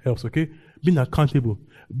accountable helps, okay? Being accountable.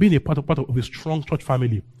 Being a part of a strong church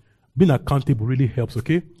family. Being accountable really helps,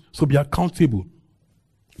 okay? So be accountable.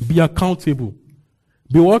 Be accountable.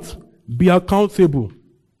 Be what? Be accountable.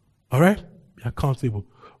 Alright? Be accountable.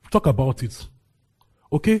 Talk about it.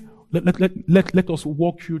 Okay? Let us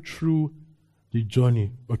walk you through the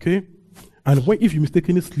journey. Okay? And if you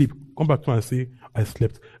mistakenly sleep, come back to and say, I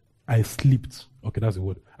slept. Okay, that's the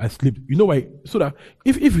word. I slept. You know why? So that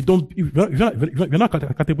if you're not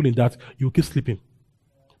accountable in that, you'll keep sleeping.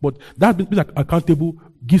 But that being accountable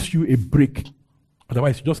gives you a break.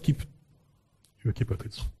 Otherwise, you keep at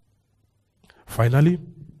it. Finally,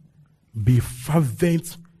 be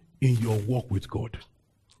fervent in your walk with God.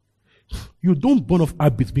 You don't burn off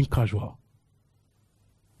habits being casual.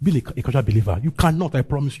 Being a casual believer, you cannot, I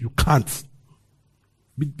promise you can't.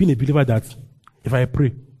 Being a believer that if I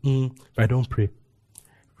pray, if I don't pray,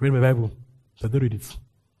 read my Bible, if I don't read it,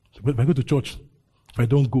 if I go to church, if I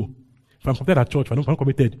don't go, if I'm committed at church, if I'm not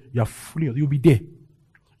committed, you'll be there.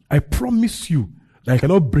 I promise you that you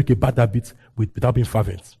cannot break a bad habit without being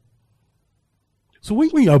fervent. So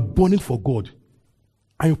when you are burning for God,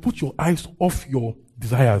 and you put your eyes off your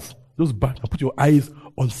desires, those bad, and put your eyes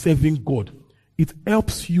on serving God, it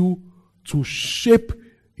helps you to shape,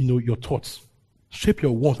 your thoughts, shape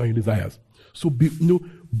your wants and your desires. So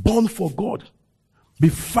burn for God, be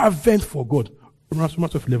fervent for God. Romans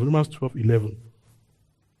 12:11. Romans 12:11.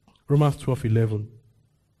 Romans 12:11.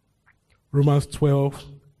 Romans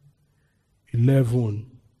 12:11.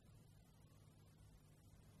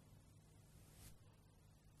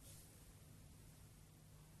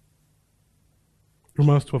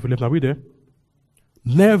 Romans 12:11. Are we there?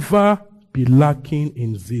 Never be lacking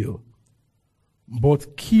in zeal,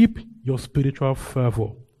 but keep your spiritual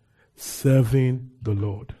fervor, serving the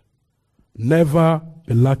Lord. Never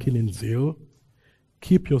be lacking in zeal.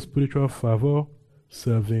 Keep your spiritual fervor,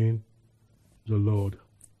 serving the Lord.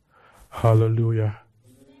 Hallelujah.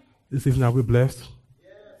 This evening, are we blessed?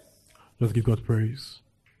 Let's give God praise.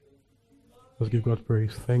 Let's give God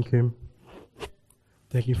praise. Thank Him.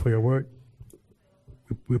 Thank Him for your word.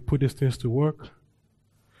 We put these things to work.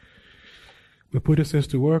 We put these things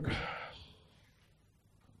to work.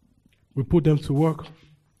 We put them to work.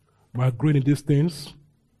 By growing in these things,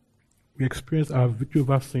 we experience our victory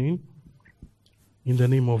over sin in the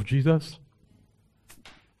name of Jesus.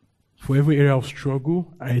 For every area of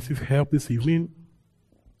struggle, I receive help this evening.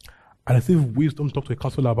 I receive wisdom to talk to a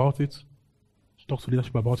counselor about it, talk to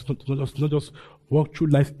leadership about it, not just walk through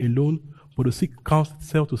life alone, but to seek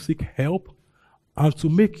counsel, to seek help, and to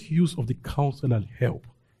make use of the counsel and help.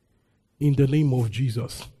 In the name of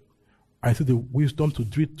Jesus, I receive the wisdom to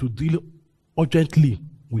deal urgently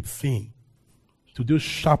with sin, to deal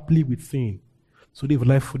sharply with sin, to live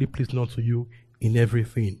life fully pleasing unto you in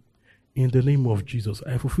everything. In the name of Jesus,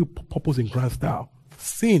 I fulfill purpose in grand style.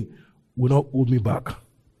 Sin will not hold me back.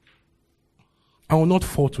 I will not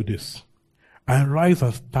fall to this. I rise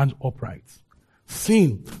and stand upright.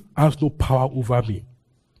 Sin has no power over me.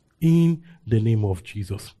 In the name of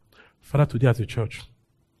Jesus. Father, today as a church,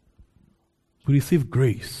 We receive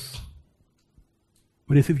grace.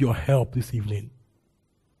 We receive your help this evening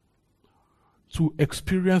to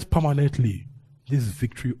experience permanently this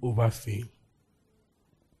victory over sin.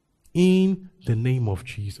 In the name of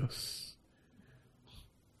Jesus.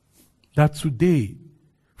 That today,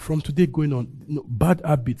 from today going on, bad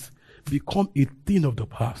habits become a thing of the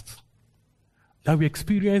past. That we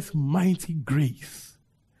experience mighty grace,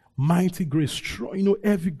 strong,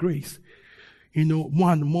 every grace,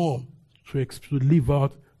 more and more to live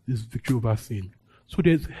out this victory over sin. So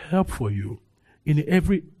there's help for you. In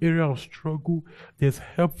every area of struggle, there's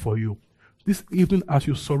help for you. This evening, as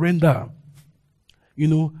you surrender,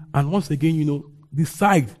 and once again,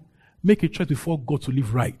 decide, make a choice before God to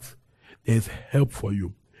live right. There's help for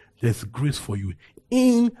you. There's grace for you.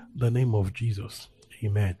 In the name of Jesus.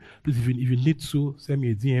 Amen. Please, if you need to, send me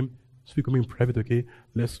a DM. Speak with me in private, okay?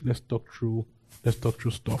 Let's talk through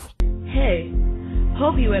stuff. Hey,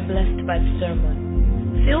 hope you were blessed by the sermon.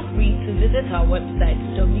 Feel free to visit our website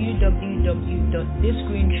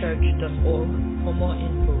www.thisgreenchurch.org for more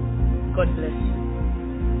info. God bless you.